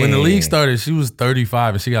 Dang. When the league started, she was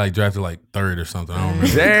 35, and she got like drafted like 3rd or something. I don't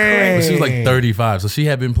remember. Dang. But she was like 35, so she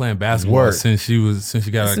had been playing basketball Work. since she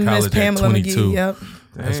got out of Miss college at Pamela 22. McGee. Yep.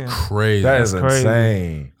 That's Damn. crazy. That is That's crazy.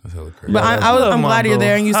 insane. That's hella crazy. But that's I'm love, glad you're Mom,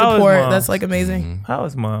 there and you bro. How is support. Mom? That's like amazing. How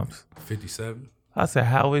is mom's? 57. I said,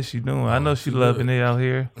 how is she doing? I know she she loving good. it out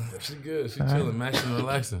here. She good. She chilling, maxing, and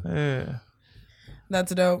relaxing. Yeah.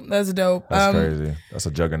 That's dope. That's dope. That's crazy. That's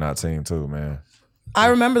a juggernaut team too, man. I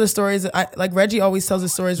remember the stories. Like Reggie always tells the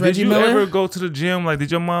stories. Did Reggie you Miller. ever go to the gym? Like, did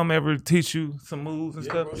your mom ever teach you some moves and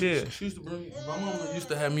stuff? Bro, Yeah. She used to bring. My mom used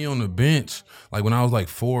to have me on the bench, like when I was like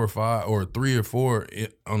 4 or 5 or 3 or 4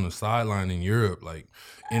 on the sideline in Europe, like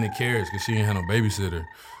in the carriage because she didn't have no babysitter.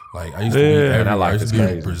 Like I used to be Yeah. everywhere. That life I used is to be in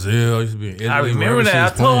crazy. Brazil. I used to be in Italy. I remember wherever she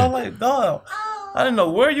that. was I told her, playing. like, dog, I didn't know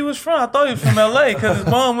where you was from. I thought he was from LA because his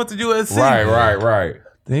mom went to USC. Right.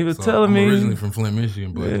 Then he was So telling I'm me. originally from Flint,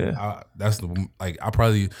 Michigan, but Yeah. that's the I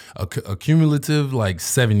probably a cumulative like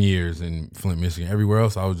 7 years in Flint, Michigan. Everywhere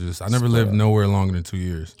else, I never lived nowhere longer than 2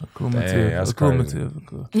 years. Dang, that's Accumulative.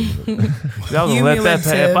 Y'all gonna let that pass.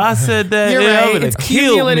 If I said that, You're yeah, I right. would've It's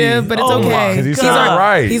killed cumulative, me. but it's Oh, okay. 'cause he He's said it our-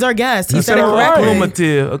 right. He's our guest. He He said said it it right. correctly.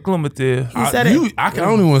 Acclimative. He said it. I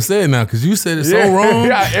don't even want to say it now because you said it so Yeah. wrong.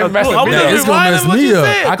 Yeah, it messed I'm up. just It's gonna rewinding mess what me you up.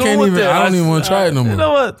 said. I can't even. I don't even want to try it no more. You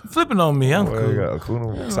know what? Flipping on me. I'm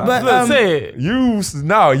cool. But Say it. You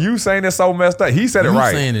saying it so messed up. He said it You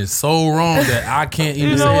right. saying it so wrong that I can't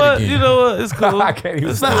even You say know it what? again. You know what? It's cool. I can't even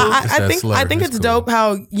It's say But cool. I It's that think slur. I think It's it's cool. dope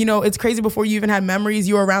how it's crazy before you even had memories.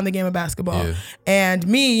 You were around the game of basketball, Yeah. and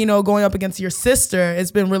me, going up against your sister,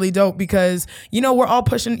 it's been really dope because we're all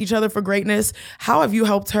pushing each other for greatness. How have you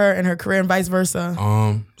helped her in her career and vice versa?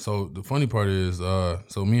 So the funny part is,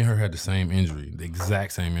 so me and her had the same injury, the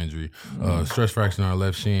exact same injury, stress fracture in our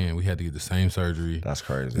left shin. We had to get the same surgery. That's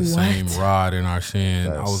crazy. The same rod in our shin.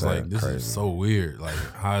 I That's was sad, like, this crazy. is so weird. Like,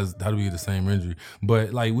 how do we get the same injury?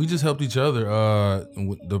 But like, we just helped each other.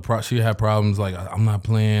 She had problems. Like, I'm not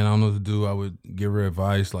playing. I don't know what to do. I would give her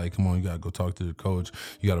advice. Like, come on, you gotta go talk to the coach.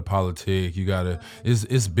 You gotta politic. You gotta.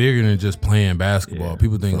 It's bigger than just playing basketball.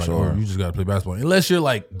 People think like, sure. oh, you just gotta play basketball. Unless you're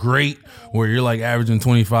like great, where you're like averaging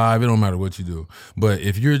 25. It don't matter what you do. But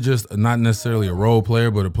if you're just not necessarily a role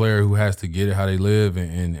player, but a player who has to get it how they live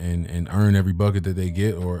and earn every bucket that they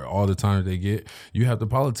get or all the time that they get, you have to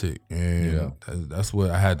politic. And that's what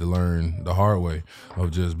I had to learn the hard way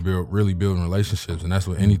of just really building relationships. And that's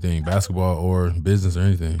with anything, basketball or business or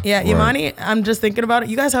anything. Yeah, Imani, I'm just thinking about it.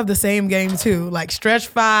 You guys have the same game too, like stretch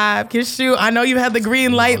 5, can shoot. I know you've had the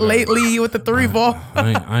green light lately with the 3 ball.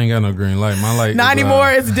 I ain't got no green light. My light Not is,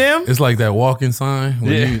 anymore. It's dim. It's like that walking sign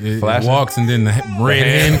when it Flashing. walks and then the red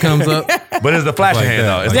hand comes up. But it's the flashing Like hand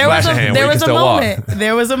that. though. It's There the was flashing hand where you can a still walk. moment.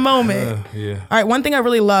 There was a moment. Yeah. All right, one thing I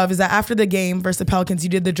really love is that after the game versus the Pelicans, you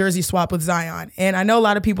did the jersey swap with Zion. And I know a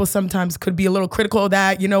lot of people sometimes could be a little critical of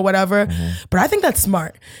that, whatever. But I think that's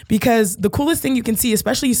smart because the coolest thing you can see,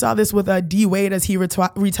 especially you saw this with D Wade as he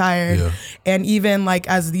retired, Yeah. and even like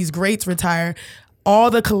as these greats retire,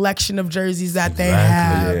 all the collection of jerseys that they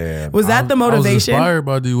Exactly. have. Yeah. Was that the I was motivation? inspired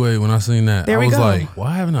by D Wade when I seen that. There I we was go. like,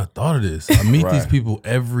 why haven't I thought of this? I meet these Right. people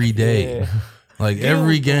every day. Like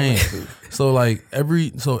every game. So like every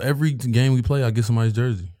game we play, I get somebody's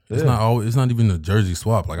jersey. It's not always. It's not even a jersey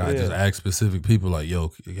swap. Like I just ask specific people, like, "Yo,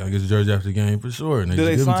 can I get your jersey after the game for sure?" And they Do just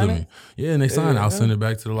they give it sign to it? me. Yeah, and they sign it. I'll send it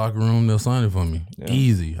back to the locker room. They'll sign it for me.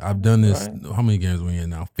 Easy. I've done this. How many games we in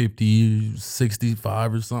now? 50,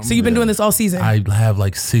 65 or something. So you've been doing this all season. I have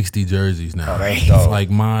like 60 jerseys now. that's dope. Like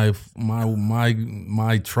my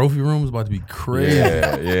trophy room is about to be crazy.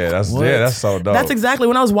 That's so dope. That's exactly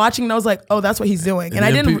when I was watching and I was like, oh, that's what he's doing. And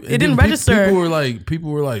I then didn't, pe- it didn't then register.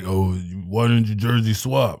 People were like, oh, why didn't you jersey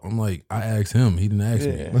swap? I'm like, I asked him. He didn't ask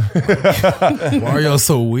me. Why are y'all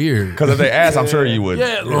so weird? Because if they asked, I'm sure you would.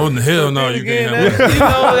 Yeah, Lord, the hell no, you can't have That, it. you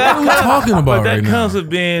know, that What are you talking about but that right now? comes with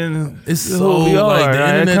being It's who so we are, like the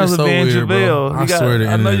right? It internet comes is with so being weird, bro. JaVale. I You got- swear the I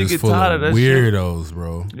know internet you is get full tired of of that shit. weirdos,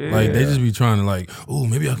 bro. Yeah. Like they just be trying to like, oh,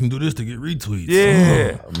 maybe I can do this to get retweets.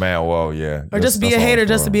 Yeah. Man, well, yeah. Or just be a hater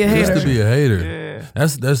just to be a Just hater. to be a hater. Yeah.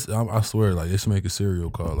 That's I swear, like they should make a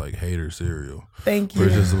cereal called like Hater Cereal. Thank Where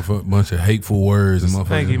it's you. just a bunch of hateful words and motherfuckers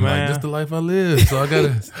Thank you, be like, man. this the life I live. So I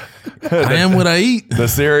gotta I am what I eat. The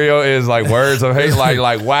cereal is like words of hate,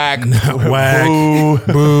 like whack, Whack, boo.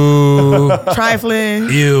 boo, Trifling.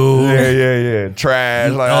 ew, Yeah.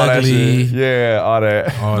 Trash, like all that Ugly. shit. Yeah, all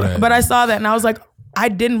that. all that. But I saw that and I was like, I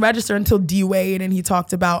didn't register until D Wade, and he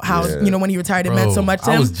talked about how when he retired, it meant so much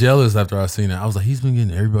to I him. was jealous after I seen it. I was like, he's been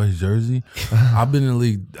getting everybody's jersey. I've been in the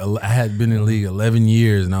league. I had been in the league 11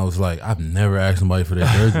 years, and I was like, I've never asked somebody for their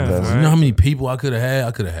jersey before. You know how many people I could have had?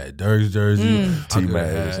 I could have had Dirk's jersey. I coulda T-Mac or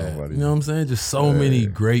had- somebody. You know what I'm saying? Just so many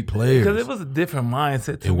great players. Because it was a different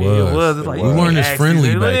mindset to It me. was. It's like We you weren't can't as ask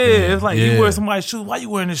friendly these- back yeah, then. it's like Yeah. you wear somebody's shoes. Why you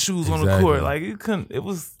wearing the shoes on the Exactly. court? Like you couldn't. It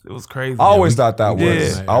was crazy. I always thought that was.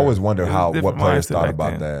 Yeah. I always wondered It was how a what different players mindset thought back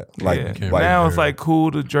about then. that. Like, Yeah. Can't like now it's remember. like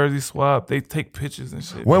cool to jersey swap. They take pictures and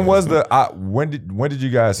shit. when was the? when did you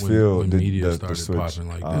guys feel when the, media the started switch? popping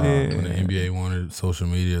like that? Yeah. When the NBA wanted social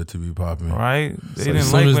media to be popping. right? They So didn't as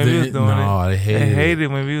soon like as when we was they- doing no, it. they hated it.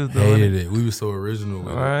 when we was doing Hated it. it. We were so original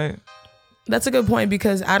with it. Right? That's a good point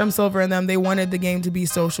because Adam Silver and them, they wanted the game to be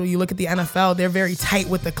social. You look at the NFL, they're very tight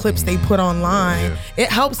with the clips they put online. Yeah. It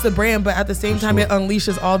helps the brand, but at the same time, sure. it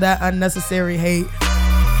unleashes all that unnecessary hate.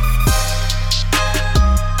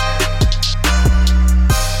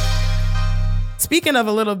 Speaking of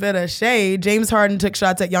a little bit of shade, James Harden took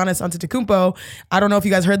shots at Giannis Antetokounmpo. I don't know if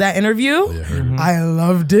you guys heard that interview. Yeah, I heard it. I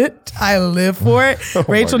loved it. I live for it.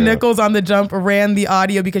 Rachel God. Nichols on The Jump ran the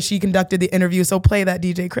audio because she conducted the interview. So play that,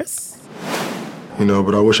 DJ Chris. You know,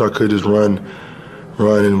 but I wish I could just run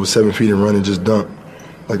and with 7 feet and run and just dunk.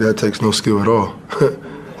 Like that takes no skill at all.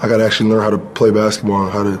 I gotta actually learn how to play basketball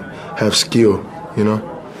and how to have skill, you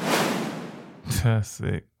know? That's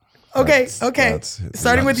sick. Okay. that's-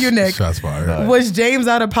 Starting with you, Nick. Shots fired. Was James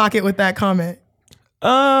out of pocket with that comment?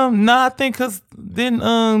 Nah, I think because then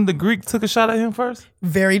the Greek took a shot at him first.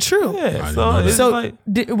 Very true. Yeah, didn't so know that. it's So like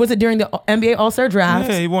was it during the NBA All-Star draft?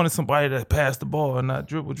 yeah, he wanted somebody to pass the ball and not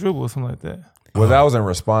dribble or something like that. Well, that was in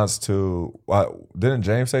response to. Didn't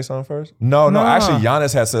James say something first? No. Nah. Actually,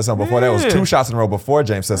 Giannis had said something before. That was Yeah. 2 shots in a row before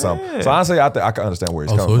James said something. Yeah. So honestly, I can understand where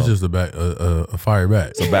he's Oh, so coming it's from. just a back, a fire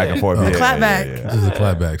back. So back and forth. A yeah, clapback. Yeah, This is a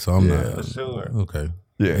clapback, so I'm not. Sure. Okay.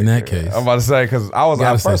 yeah. In that case, I'm about to say because I was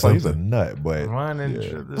Gotta at say first like he's a something. nut, but Run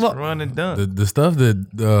and Well, run and dunk. the stuff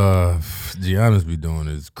that Giannis be doing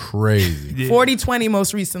is crazy. Yeah. 40-20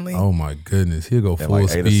 most recently. Oh my goodness, he'll go full like 8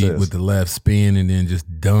 speed assists. with the left spin and then just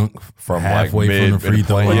dunk From, like, halfway mid- from the free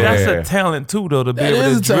throw mid-play. line. But Yeah. that's a talent too, though, to be That able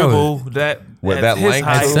is to a dribble talent. that With at that his length,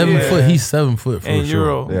 height, At too. 7 yeah. foot, he's 7 foot for and sure.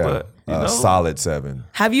 Euro, yeah, but you know, solid 7.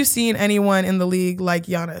 Have you seen anyone in the league like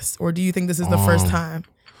Giannis, or do you think this is the first time?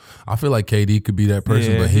 I feel like KD could be that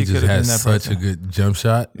person, Yeah, but he he just could've has been that such person. a good jump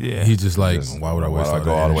shot. Yeah. He's just like, why would I Why waste do I all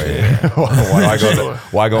go all the way? energy? Why do I go? Sure.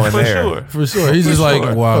 Why go in For there? sure. For sure. He's just like,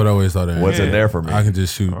 sure. why would I waste all that energy? What's in there for me? I can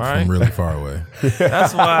just shoot Right. from really far away.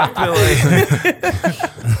 That's why I feel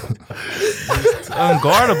like it's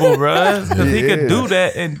unguardable, bro. Because he could do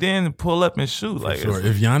that and then pull up and shoot. Like Sure.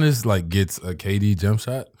 If Giannis like gets a KD jump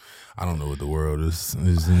shot, I don't know what the world is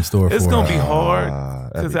in store for. it's gonna be him.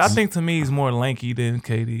 hard. Because that'd I be- think to me he's more lanky than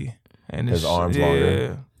KD. And His arms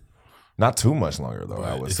longer. Not too much longer though.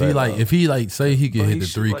 I would If say. he like, though. if he like, say he can But hit he the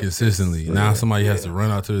shoot three like this. consistently. Now somebody has to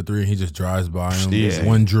run out to the three, and he just drives by him. Yeah.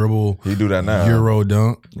 One dribble, he do that now. Euro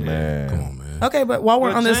dunk. man. Come on, man. Okay, but while we're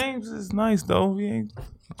But on this, James is nice though. He ain't.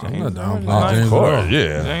 I'm James not down Harden playing is nice. James Of course, at all.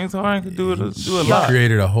 yeah. James Harden could do a He lot.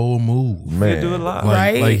 created a whole move. He Man. do a lot. Like,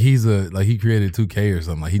 Right? like he created 2K or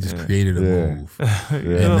something. Like he just created a Yeah. move, He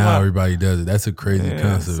do and a now lot. everybody does it. That's a crazy Yeah,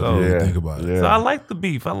 concept so- if you Yeah. think about it. Yeah. So I like the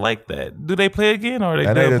beef. I like that. Do they play again or are they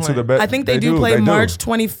And done they to the playing? best. I think they do play they do. March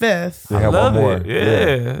 25th. They have love one more. it.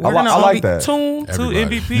 Yeah. We're gonna I all like be that. tuned. Two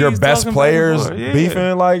Everybody. MVPs. Your best talking back and players forth. Yeah.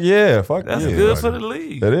 beefing, like, yeah, fuck That's yeah. good for the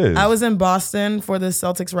league. It is. I was in Boston Boston for the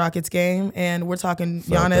Celtics Rockets game, and we're talking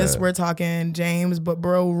Giannis, we're talking James, but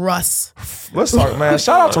bro, Russ. Let's talk, man.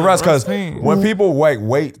 Shout out to Russ, because team. when people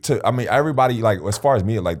wait to, I mean, everybody, like, as far as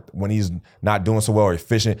me, like, when he's not doing so well or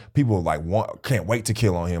efficient, people like can't wait to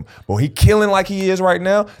kill on him. But he killing like he is right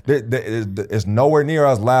now, it's nowhere near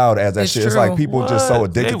as loud as that It's shit. It's true. like people just so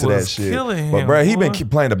addicted They to that was shit. killing But him, bro, he boy. been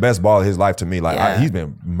playing the best ball of his life to me. Like Yeah. he's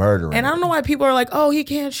been murdering. And I don't know why people are like, oh, he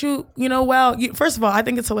can't shoot, well. First of all, I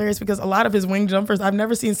think it's hilarious because a lot of his wing jumpers, I've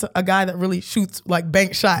never seen a guy that really shoots like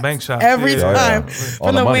bank shots. Bank shots, every yeah. time On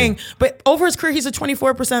from the the money. wing. But over his career, he's a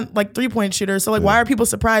 24% like 3-point shooter. So like, why are people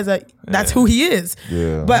surprised that that's who he is?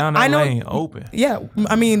 Yeah. But Down that I know. lane, open. Yeah,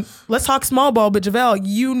 I mean, let's talk small ball, but JaVale,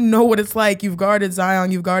 you know what it's like. You've guarded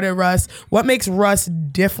Zion, you've guarded Russ. What makes Russ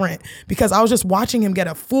different? Because I was just watching him get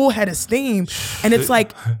a full head of steam, and it's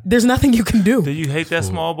like there's nothing you can do. Do you hate that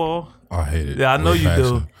small ball? I hate it. Yeah, I know with you do.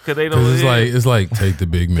 passion. Because they don't. It's yeah. like take the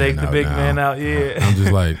big man Take the out big now. man out, yeah. I'm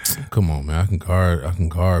just like, come on, man. I can guard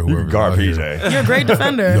whoever. You can guard PJ. You're a great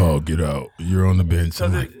defender. Yo, get out. You're on the bench.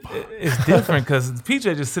 I'm like, It's different because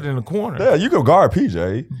PJ just sit in the corner. Yeah, you can guard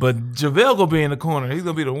PJ. But JaVale gonna be in the corner. He's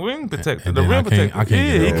gonna be the wing protector, And the then rim I can't protector. get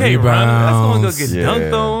Yeah, he no can't run. That's gonna go rebounds. get Yeah.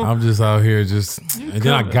 dunked on. I'm just out here and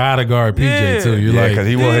then I gotta guard PJ Yeah. too. You're Yeah, like, because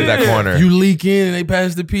he will hit that Yeah. corner. you leak in and they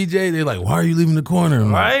pass to PJ. They're like, why are you leaving the corner?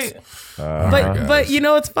 I'm like, Right? But you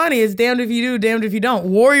know, it's funny. It's damned if you do, damned if you don't.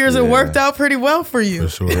 Warriors have worked out pretty well for you. for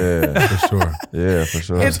sure. For sure. Yeah, for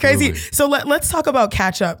sure. It's crazy. Absolutely. So let's talk about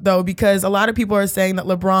catch up though, because a lot of people are saying that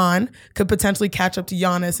LeBron could potentially catch up to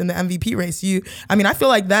Giannis in the MVP race. I feel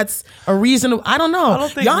like that's a reasonable. I don't know. I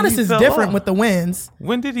don't think Giannis he is fell different off. with the wins.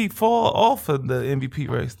 When did he fall off of the MVP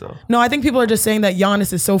race though? No, I think people are just saying that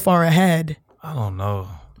Giannis is so far ahead. I don't know.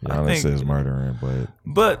 I Giannis think, is murdering,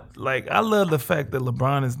 but like I love the fact that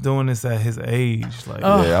LeBron is doing this at his age. Like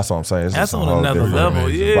yeah, that's what I'm saying. It's that's just a on whole another different- level.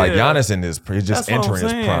 Yeah, Like Giannis he's just That's what I'm entering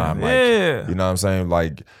his saying. prime. Like, Yeah. you know what I'm saying?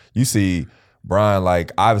 Like you see Brian,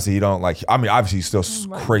 like obviously he don't like. I mean, obviously he's still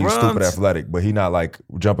crazy, Bron's- stupid, athletic, but he not like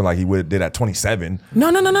jumping like he did at 27.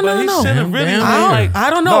 No. But he should have really Damn. like.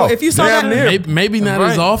 I don't know. No, If you saw damn that, near. Maybe not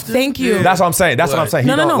Right. as often. thank you. That's what I'm saying. That's what I'm saying. He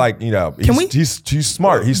No, no, don't no. like Can we- He's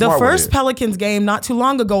smart. He's the smart first with it. Pelicans game not too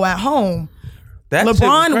long ago at home. That shit was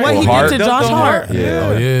LeBron, crazy. what he Hart? did to Dunked Josh on Hart. Oh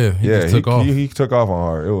yeah. He just took off. He took off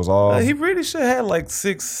on her. It was all. He really should have had like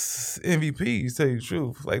 6 MVPs. Tell you the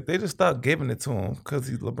truth, like they just stopped giving it to him because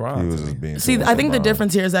he's LeBron. he was to me. just being. See, too I think the LeBron.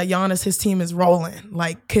 difference here is that Giannis, his team is rolling,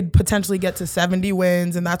 like could potentially get to 70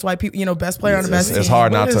 wins, and that's why people, best player on the best It's team.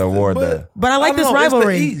 hard not But to it's- award but- that. But I like this don't know, it's the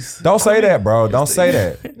rivalry. East. Don't say that, bro. Don't say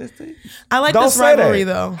that. It's the East. I like Don't this say rivalry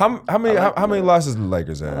that. though. How many losses the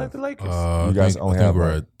Lakers I like have? the Lakers. You guys only I think have we're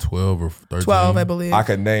like- at 12 or 13. 12, I believe. I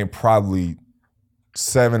could name probably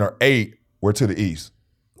 7 or 8 were to the East.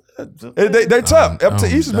 They're tough. Up to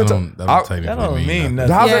East has been tough. That that don't mean nothing.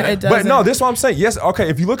 nothing. How's Yeah, that- it but doesn't. no, this is what I'm saying. Yes, okay.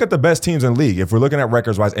 If you look at the best teams in the league, if we're looking at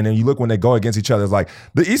records wise, and then you look when they go against each other, it's like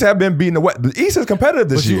the East have been beating the West. The East is competitive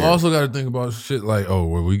this But year. you also got to think about shit like,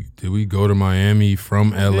 did we go to Miami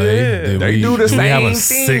from LA? Yeah. Did They we, do the did we have a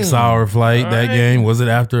same 6-hour flight that Right. game? Was it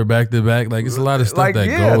after a back-to-back? Like, it's a lot of stuff Like, that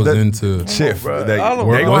yeah, goes the- into. Shit, bro. they I don't-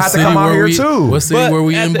 gonna What have to city come out were here we- too. What city were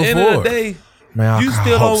we at in the before? end of the day, Man, you I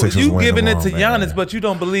still hope don't. Sixers You win giving it tomorrow, to man. Giannis, but you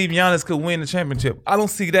don't believe Giannis could win the championship. I don't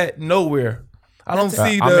see that nowhere. I don't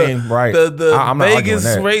see I the mean, right. the I'm not arguing Vegas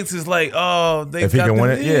that. rates is like, oh, they If he got can the-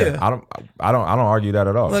 win it, yeah. I don't argue that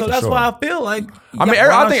at all. So for that's sure. why I feel like. I mean, LeBron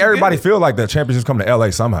I think should everybody get it. feel like the championships come to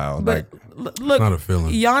LA somehow. But Like, look, not a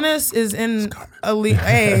feeling. Giannis is in a league.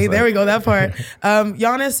 Hey, there we go. That part.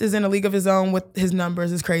 Giannis is in a league of his own with his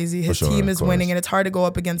numbers is crazy. His sure, team of is course. winning, and it's hard to go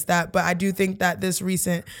up against that. But I do think that this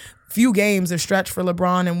recent few games are stretch for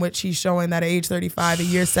LeBron, in which he's showing that at age 35, a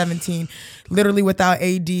year 17, literally without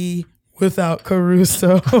AD. Without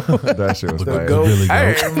Caruso. that shit was bad. goat. Billy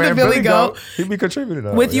Hey, Goat. man, The Billy Goat. He be contributing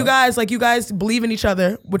though. With you yeah. guys, like you guys believe in each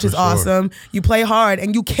other, which is sure. awesome. You play hard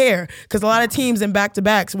and you care, because a lot of teams in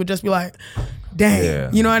back-to-backs would just be like, dang, Yeah.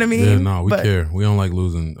 you know what I mean? Yeah, no, we But- care. We don't like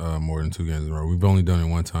losing more than 2 games in a row. We've only done it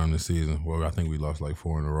one time this season. Well, I think we lost like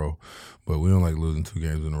 4 in a row, but we don't like losing 2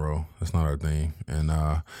 games in a row. That's not our thing. And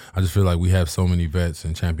I just feel like we have so many vets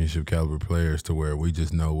and championship caliber players to where we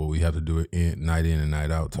just know what we have to do night in and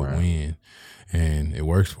night out to win. And it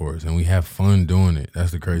works for us, and we have fun doing it.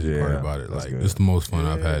 That's the crazy part Yeah, about it. that's Like, good. it's the most fun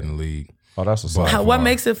I've had in the league. Oh, that's what's But- up. What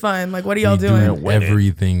makes it fun? Like, what are y'all We doing? do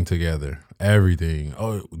everything together. Everything.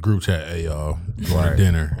 Oh, group chat. Hey y'all, we going to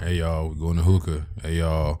dinner. Hey y'all, we going to hookah. Hey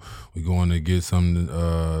y'all, we going to get something.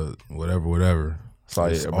 Whatever. So,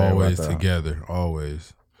 It's yeah, man, always right there. together.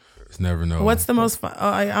 Always. It's never no. What's the most fun?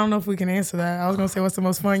 I don't know if we can answer that. I was gonna say, what's the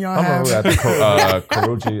most fun y'all I have? remember at the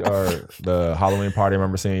Karuchi or the Halloween party. I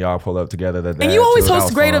remember seeing y'all pull up together. And you always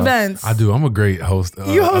host great events. I do. I'm a great host.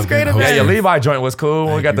 You host great events. Yeah, your Levi joint was cool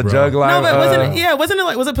when we got Thank the you, bro. jug live. No, but wasn't it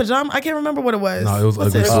like, was it pajama? I can't remember what it was. No, it was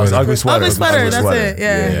What's Ugly it? Sweater. Ugly Sweater. Ugly Sweater, that's it,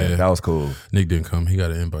 yeah. that was cool. Nick didn't come. He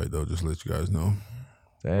got an invite though. Just to let you guys know.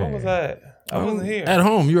 Dang. What was that? I wasn't here. At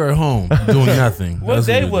home, you're at home doing nothing. What That's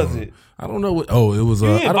day you're was doing. it? I don't know what. Oh, it was. You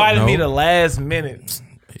I don't invited know. me the last minute.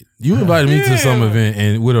 You invited me to some event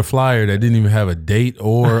and with a flyer that didn't even have a date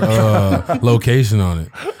or location on it.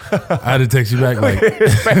 I had to text you back like,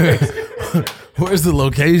 where's the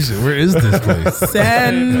location? Where is this place?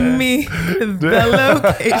 Send me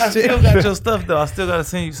the I still location. got your stuff though. I still gotta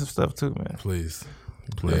send you some stuff too, man. Please.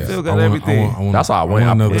 Still got everything. That's why I went.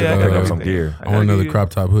 I another, Yeah, I picked got up some everything. gear. I want another crop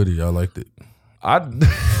top hoodie. Y'all liked it.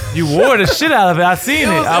 You wore the shit out of it. I seen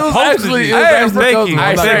it. I was posted actually- it. it was Hey, actually thank cozy. you. I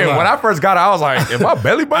I'm not said gonna lie. when I first got it, I was like, "If my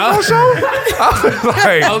belly button gonna show?" I was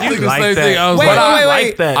like, I was thinking the like same that. thing. I was Wait, like, wait, like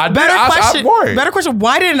wait. that. I did. Better I question. wore it. Better question.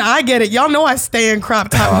 Why didn't I get it? Y'all know I stay in crop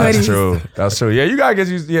top hoodies. That's true. That's true. Yeah, you gotta get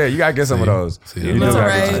used. Yeah, you gotta get some of those. See, You it's do all gotta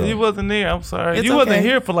right. get some of You those. wasn't there. I'm sorry. It's You wasn't okay.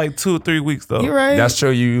 here for like 2 or 3 weeks though. You're right. That's true.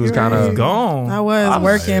 You was kind of Gone. I was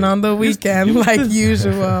working on the weekend like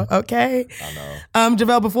usual. Okay. I know.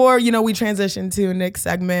 JaVale, before we transition to Nick's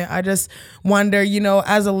segment, I just wonder,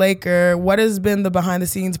 as a Laker, what has been the behind the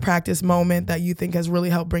scenes practice moment that you think has really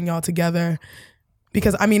helped bring y'all together?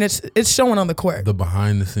 Because I mean, it's showing on the court. the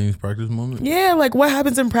behind the scenes practice moment. Yeah, like what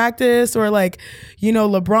happens in practice, or like,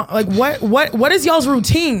 LeBron. Like what is y'all's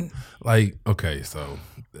routine? Like, okay, so,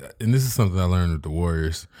 and this is something I learned with the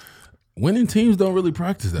Warriors. Winning teams don't really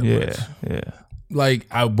practice that much. Yeah. Like,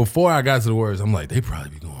 before I got to the Warriors, I'm like, they probably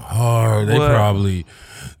be going hard. They What? probably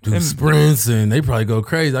do sprints and they probably go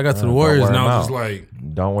crazy. I got to the Warriors and I was just like,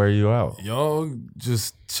 don't wear you out. y'all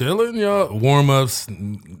just chilling, y'all. Warm-ups,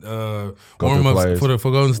 plays.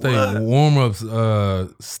 for Golden State. Warm-ups,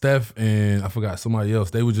 Steph and I forgot somebody else.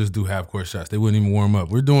 They would just do half-court shots. They wouldn't even warm up.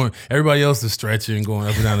 We're doing, everybody else is stretching, going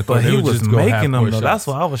up and down the court. But They he would was just go making them half-court though. shots. That's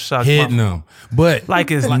why I was shocked. Hitting them. But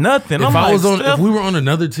Like it's nothing. if I'm I like, was on, Steph, if we were on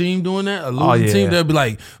another team doing that, a losing yeah. team, they'd be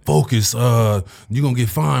like, "Focus, you gonna get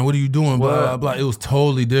fined. What are you doing?" Blah What? blah blah. It was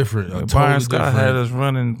totally different. Brian Totally Scott different. had us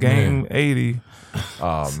running game 80,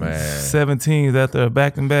 Oh man. 17s after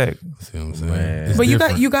back and back. See what I'm saying? Man. It's But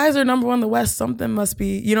different. you guys are number one in the West. Something must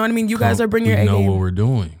be. You know what I mean? You guys are bringing your We A know game. what we're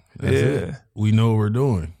doing. That's Yeah. it. We know what we're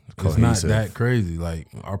doing. It's not Cohesive. that crazy. Like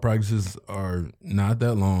our practices are not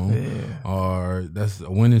that long. Or that's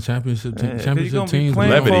a winning championship team. Yeah, 'cause Championship you gonna be teams.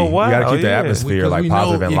 playing Levity. for a You while. gotta keep the yeah. atmosphere Because like we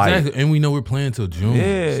positive know, and light. exactly, and we know we're playing till June. Yeah,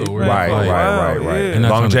 so you we're playing Right, for a right, while, right, right. yeah. And not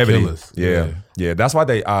trying to Longevity. kill us. Yeah. Yeah, that's why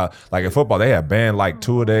they like in football they had banned like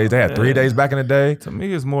 2 days. They had 3 days back in the day. To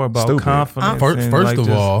me, it's more about Stupid. confidence. First, and, first like, of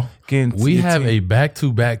just all, getting we your have team. a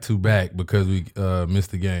back-to-back because we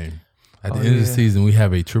missed the game. At the end of the season, we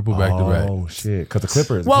have a triple back-to-back. Oh shit! Because the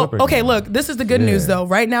Clippers. Well, the Clippers okay, look, this is the good Yeah. news though.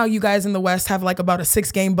 Right now, you guys in the West have like about a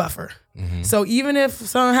 6-game buffer. Mm-hmm. So even if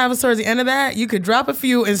something happens towards the end of that, you could drop a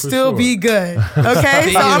few and still sure. be good.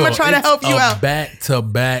 Okay, so I'm gonna try to It's help you a out.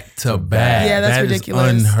 Back-to-back-to-back. Yeah, that's That is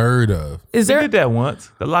ridiculous. unheard of. Is We there? did that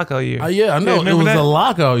once, the lockout year. Yeah, I know. it remember was that? a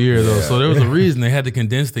lockout year though, so there was a reason they had to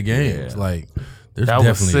condense the games. Like, there's That was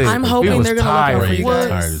definitely. sick. I'm We hoping was they're gonna look out for tired. you Got guys.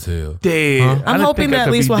 tired as hell. Dead. I I'm didn't hoping think I that at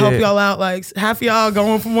could least be we'll help dead. y'all out. Like half of y'all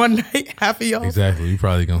going from one night, half of y'all. Exactly. You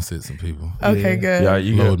probably gonna sit some people. Okay, good. Yeah,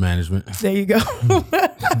 you Load management. There you go.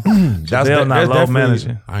 That's They'll not that's low definitely-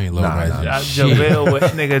 managing. I ain't low managing.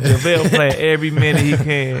 JaVale play every minute he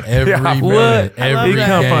can. Every minute, What? every He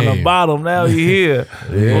come from the game. bottom. Now he here.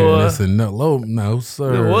 Yeah, Boy. listen, no,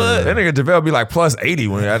 sir. What? That nigga JaVale be like plus 80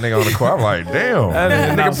 when that nigga on the court. I'm like, damn. That That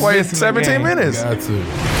nigga not nigga played missing the 17 game. minutes. Got to.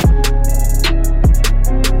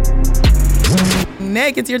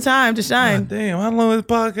 Nick, it's your time to shine. Damn, how long has this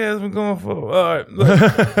podcast been going for? All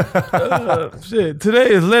right. Shit,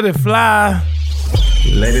 today is Let It Fly.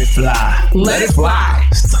 Let it fly. Let it fly.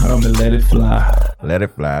 It's time to let it fly. Let it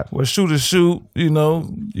fly. Well, shoot or shoot, you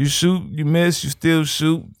shoot, you miss, you still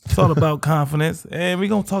shoot. It's all about confidence. And we're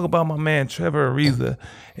going to talk about my man Trevor Ariza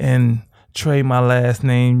and Trey, my last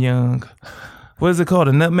name, Young. What is it called?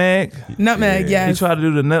 A nutmeg? Nutmeg, He yes. tried to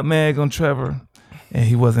do the nutmeg on Trevor, and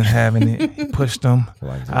he wasn't having it. He pushed him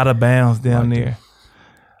out of bounds down there.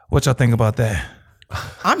 What y'all think about that?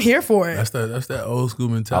 I'm here for it. That's that old school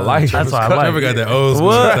mentality. I like it. That's what I like. Trevor got that old school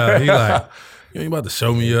What? mentality. He like, you ain't about to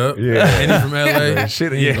show me up. Yeah. And he from LA.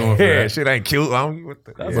 Shit, He ain't going for that. shit ain't cute.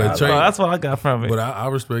 But That's what I got from it. But I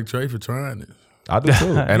respect Trey for trying it. I do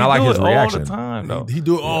too, and He I like do his it reaction. all the time though. He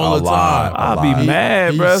do it all A the lot. time. I'll be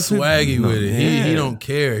mad, He's bro. swaggy with it. He Yeah. don't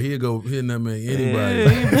care. He'll go hit nutmeg anybody. Yeah,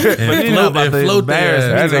 and but he not about to float embarrass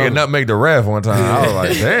their That ass. nigga nutmeg the ref one time. I was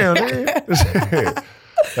like, damn, nigga.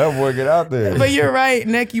 That boy get out there. But you're right,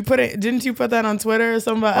 Nick. You put it. Didn't you put that on Twitter or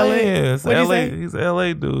something about Oh, LA? yeah, it's What'd you LA. say? He's an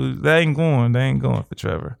LA dude. They ain't going for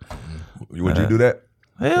Trevor. Would you do that?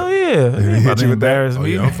 Hell yeah. He hit about to you with that? embarrass Oh,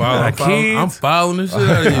 me. yeah, I'm Kids. following the shit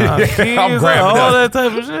out of you. Kids, I'm grabbing all up. that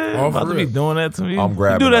type of shit. All About for to be real. doing that to me. I'm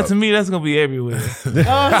grabbing You do that up. to me, that's gonna be everywhere. That's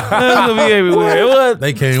gonna be everywhere. What?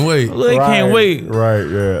 They can't wait. They can't wait. Right,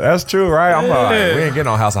 yeah. That's true, right? I'm like, Yeah. we ain't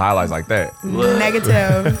getting on House of Highlights like that.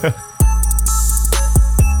 Negative.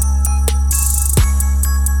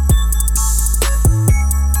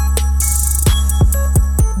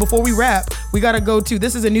 Before we wrap, we gotta go to,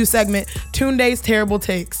 this is a new segment, Tunde's Terrible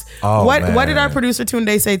Takes. Oh, what man. did our producer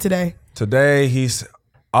Tunde say today? Today, he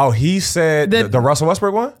said The- the Russell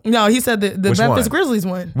Westbrook one? No, he said the Which Memphis one? Grizzlies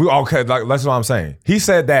one. Okay, like, that's what I'm saying. He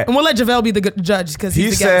said that. And we'll let JaVale be the good judge because He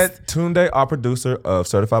he's the guest. said, Tunde, our producer of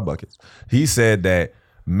Certified Buckets, he said that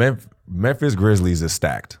Memphis Grizzlies is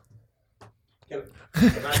stacked. Can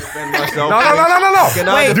I defend myself? No. Can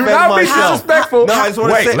I Wait, defend Do not be myself? disrespectful. No, I just want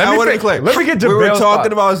to Wait, say, let I me want to think- be clear. let me get We were JaVale's talking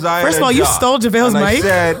thought. about Zion. First of and all, you Ja. stole JaVale's And I mic?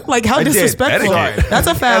 said- Like, how I did. disrespectful. Sorry. That's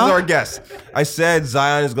a foul. As our guest, I said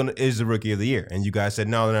Zion is the rookie of the year, and you guys said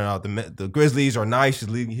no. The Grizzlies are nice.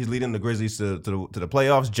 He's leading the Grizzlies to the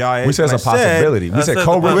playoffs. Giants. We said it's a And I possibility. We I said said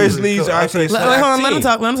Kobe. the Grizzlies are actually. Wait, hold on, let him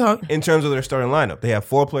talk. In terms of their starting lineup, they have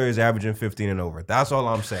 4 players averaging 15 and over. That's all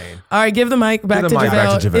I'm saying. All right, give the mic back, the to, mic JaVale.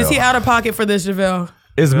 back to JaVale. Is he out of pocket for this, JaVale?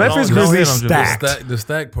 Is Memphis don't Grizzlies hit him, stacked? The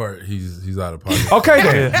stack part, he's out of pocket. Okay,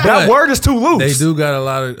 then. That But word is too loose. They do got a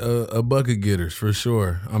lot of bucket getters for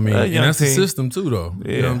sure. I mean, and young that's the team. system too, though.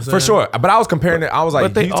 You know what I'm saying? For sure. But I was comparing it. I was like,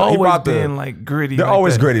 But they he always brought been like gritty. They're like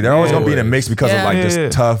always that. gritty. They're always gonna be in the mix because Yeah. of like Yeah.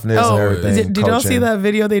 this toughness Oh, and everything. did y'all see coaching. that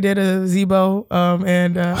video they did of Zebo?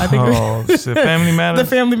 I think Oh shit, Family Matters. the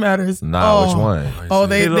Family Matters. Nah, which one? Oh,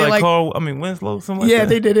 they They look like like Carl. I mean Winslow. Something like yeah, that.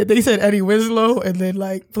 they did it. They said Eddie Winslow and then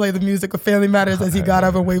like play the music of Family Matters as he got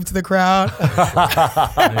up and waved to the crowd.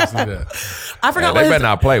 I didn't see that. I forgot They what better his,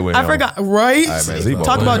 not play with I him. forgot, right? All right, man, Zebo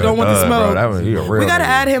Talk was about a don't want the dud, bro. smoke. That was- he a real We gotta nigga.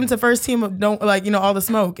 add him to first team of don't like all the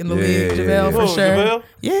smoke in the Yeah, league. yeah, JaVale yeah. for Who, sure. JaVale?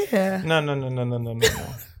 Yeah.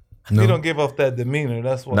 No. He don't give off that demeanor.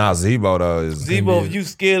 That's why. Nah, Zebo though is Zebo, if you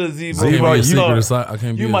scared of Zebo, Zebo, I can't be a you secret start- assi- I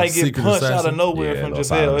can't be you a might get secret punched out assassin. of nowhere Yeah, from little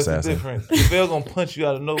silent JaVale. It's the assassin. difference. JaVale gonna punch you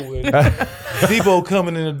out of nowhere. Zebo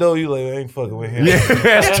coming in the door, you like, I ain't fucking with him. Yeah,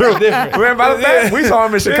 that's true. different. Man, by the way, we saw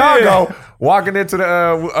him in Chicago walking into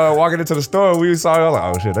the store. We saw him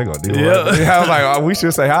like, oh shit, they gonna do it. Yeah. I was like, oh, we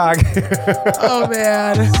should say hi. Oh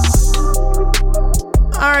man.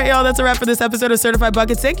 All right, y'all. That's a wrap for this episode of Certified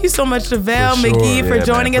Buckets. Thank you so much, JaVale For sure. McGee, for Yeah,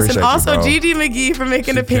 joining man. us, and Appreciate you, also bro. Gigi McGee for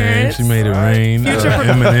making an Came, appearance. she made it rain. Future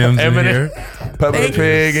M&M's in Eminem. here. Peppa the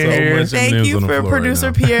Pig in So here. much Thank M&Ms you on the for floor right producer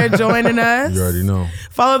now. Pierre joining us. You already know.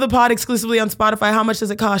 Follow the pod exclusively on Spotify. How much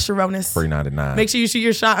does it cost, Sharonis? $3.99. Make sure you shoot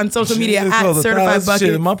your shot on social media Shit, at it's Certified $1,000. Buckets.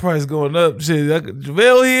 Shit, my price going up. Shit,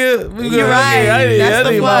 JaVale here. We You're good. right. That's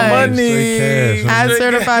the need plug. my money. Straight cash, At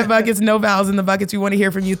Certified Buckets, no vowels in the buckets. We want to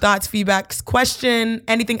hear from you. Thoughts, feedbacks, question,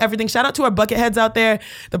 anything, everything. Shout out to our Bucketheads out there.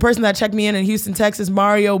 The person that checked me in Houston, Texas,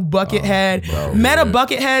 Mario Buckethead. Met a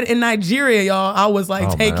Buckethead in Nigeria, y'all. I was like Oh,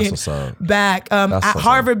 man, that's taken what's up. back. At what's up.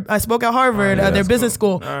 Harvard, I spoke at Harvard, their that's business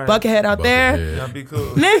school. right. Buckethead out there. Buckethead. That'd be cool.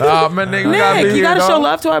 Nick, Oh, man, nigga, we gotta be you here, gotta dog. show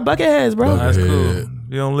love to our Bucketheads, bro. That's Buckethead. cool.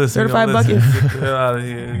 You don't listen. Certified you don't listen. Bucket. Get the hell out of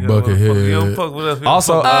here. You Buckethead. don't fuck with us. We don't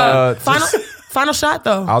Also, fuck with Final shot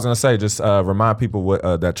though. I was gonna say, just remind people what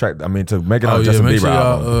that track. I mean, to make it Oh, on yeah, Justin make Bieber sure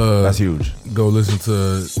y'all, album. That's huge. Go listen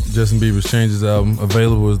to Justin Bieber's Changes album.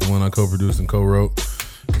 Available is the one I co-produced and co-wrote.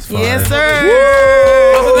 It's fire. Yes, sir.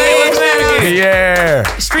 Yeah. Yeah,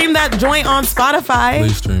 Stream that joint on Spotify.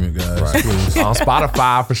 Please stream it, guys. Please. on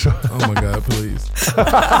Spotify for sure. Oh my God, please.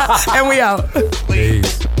 And we out.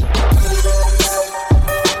 Peace.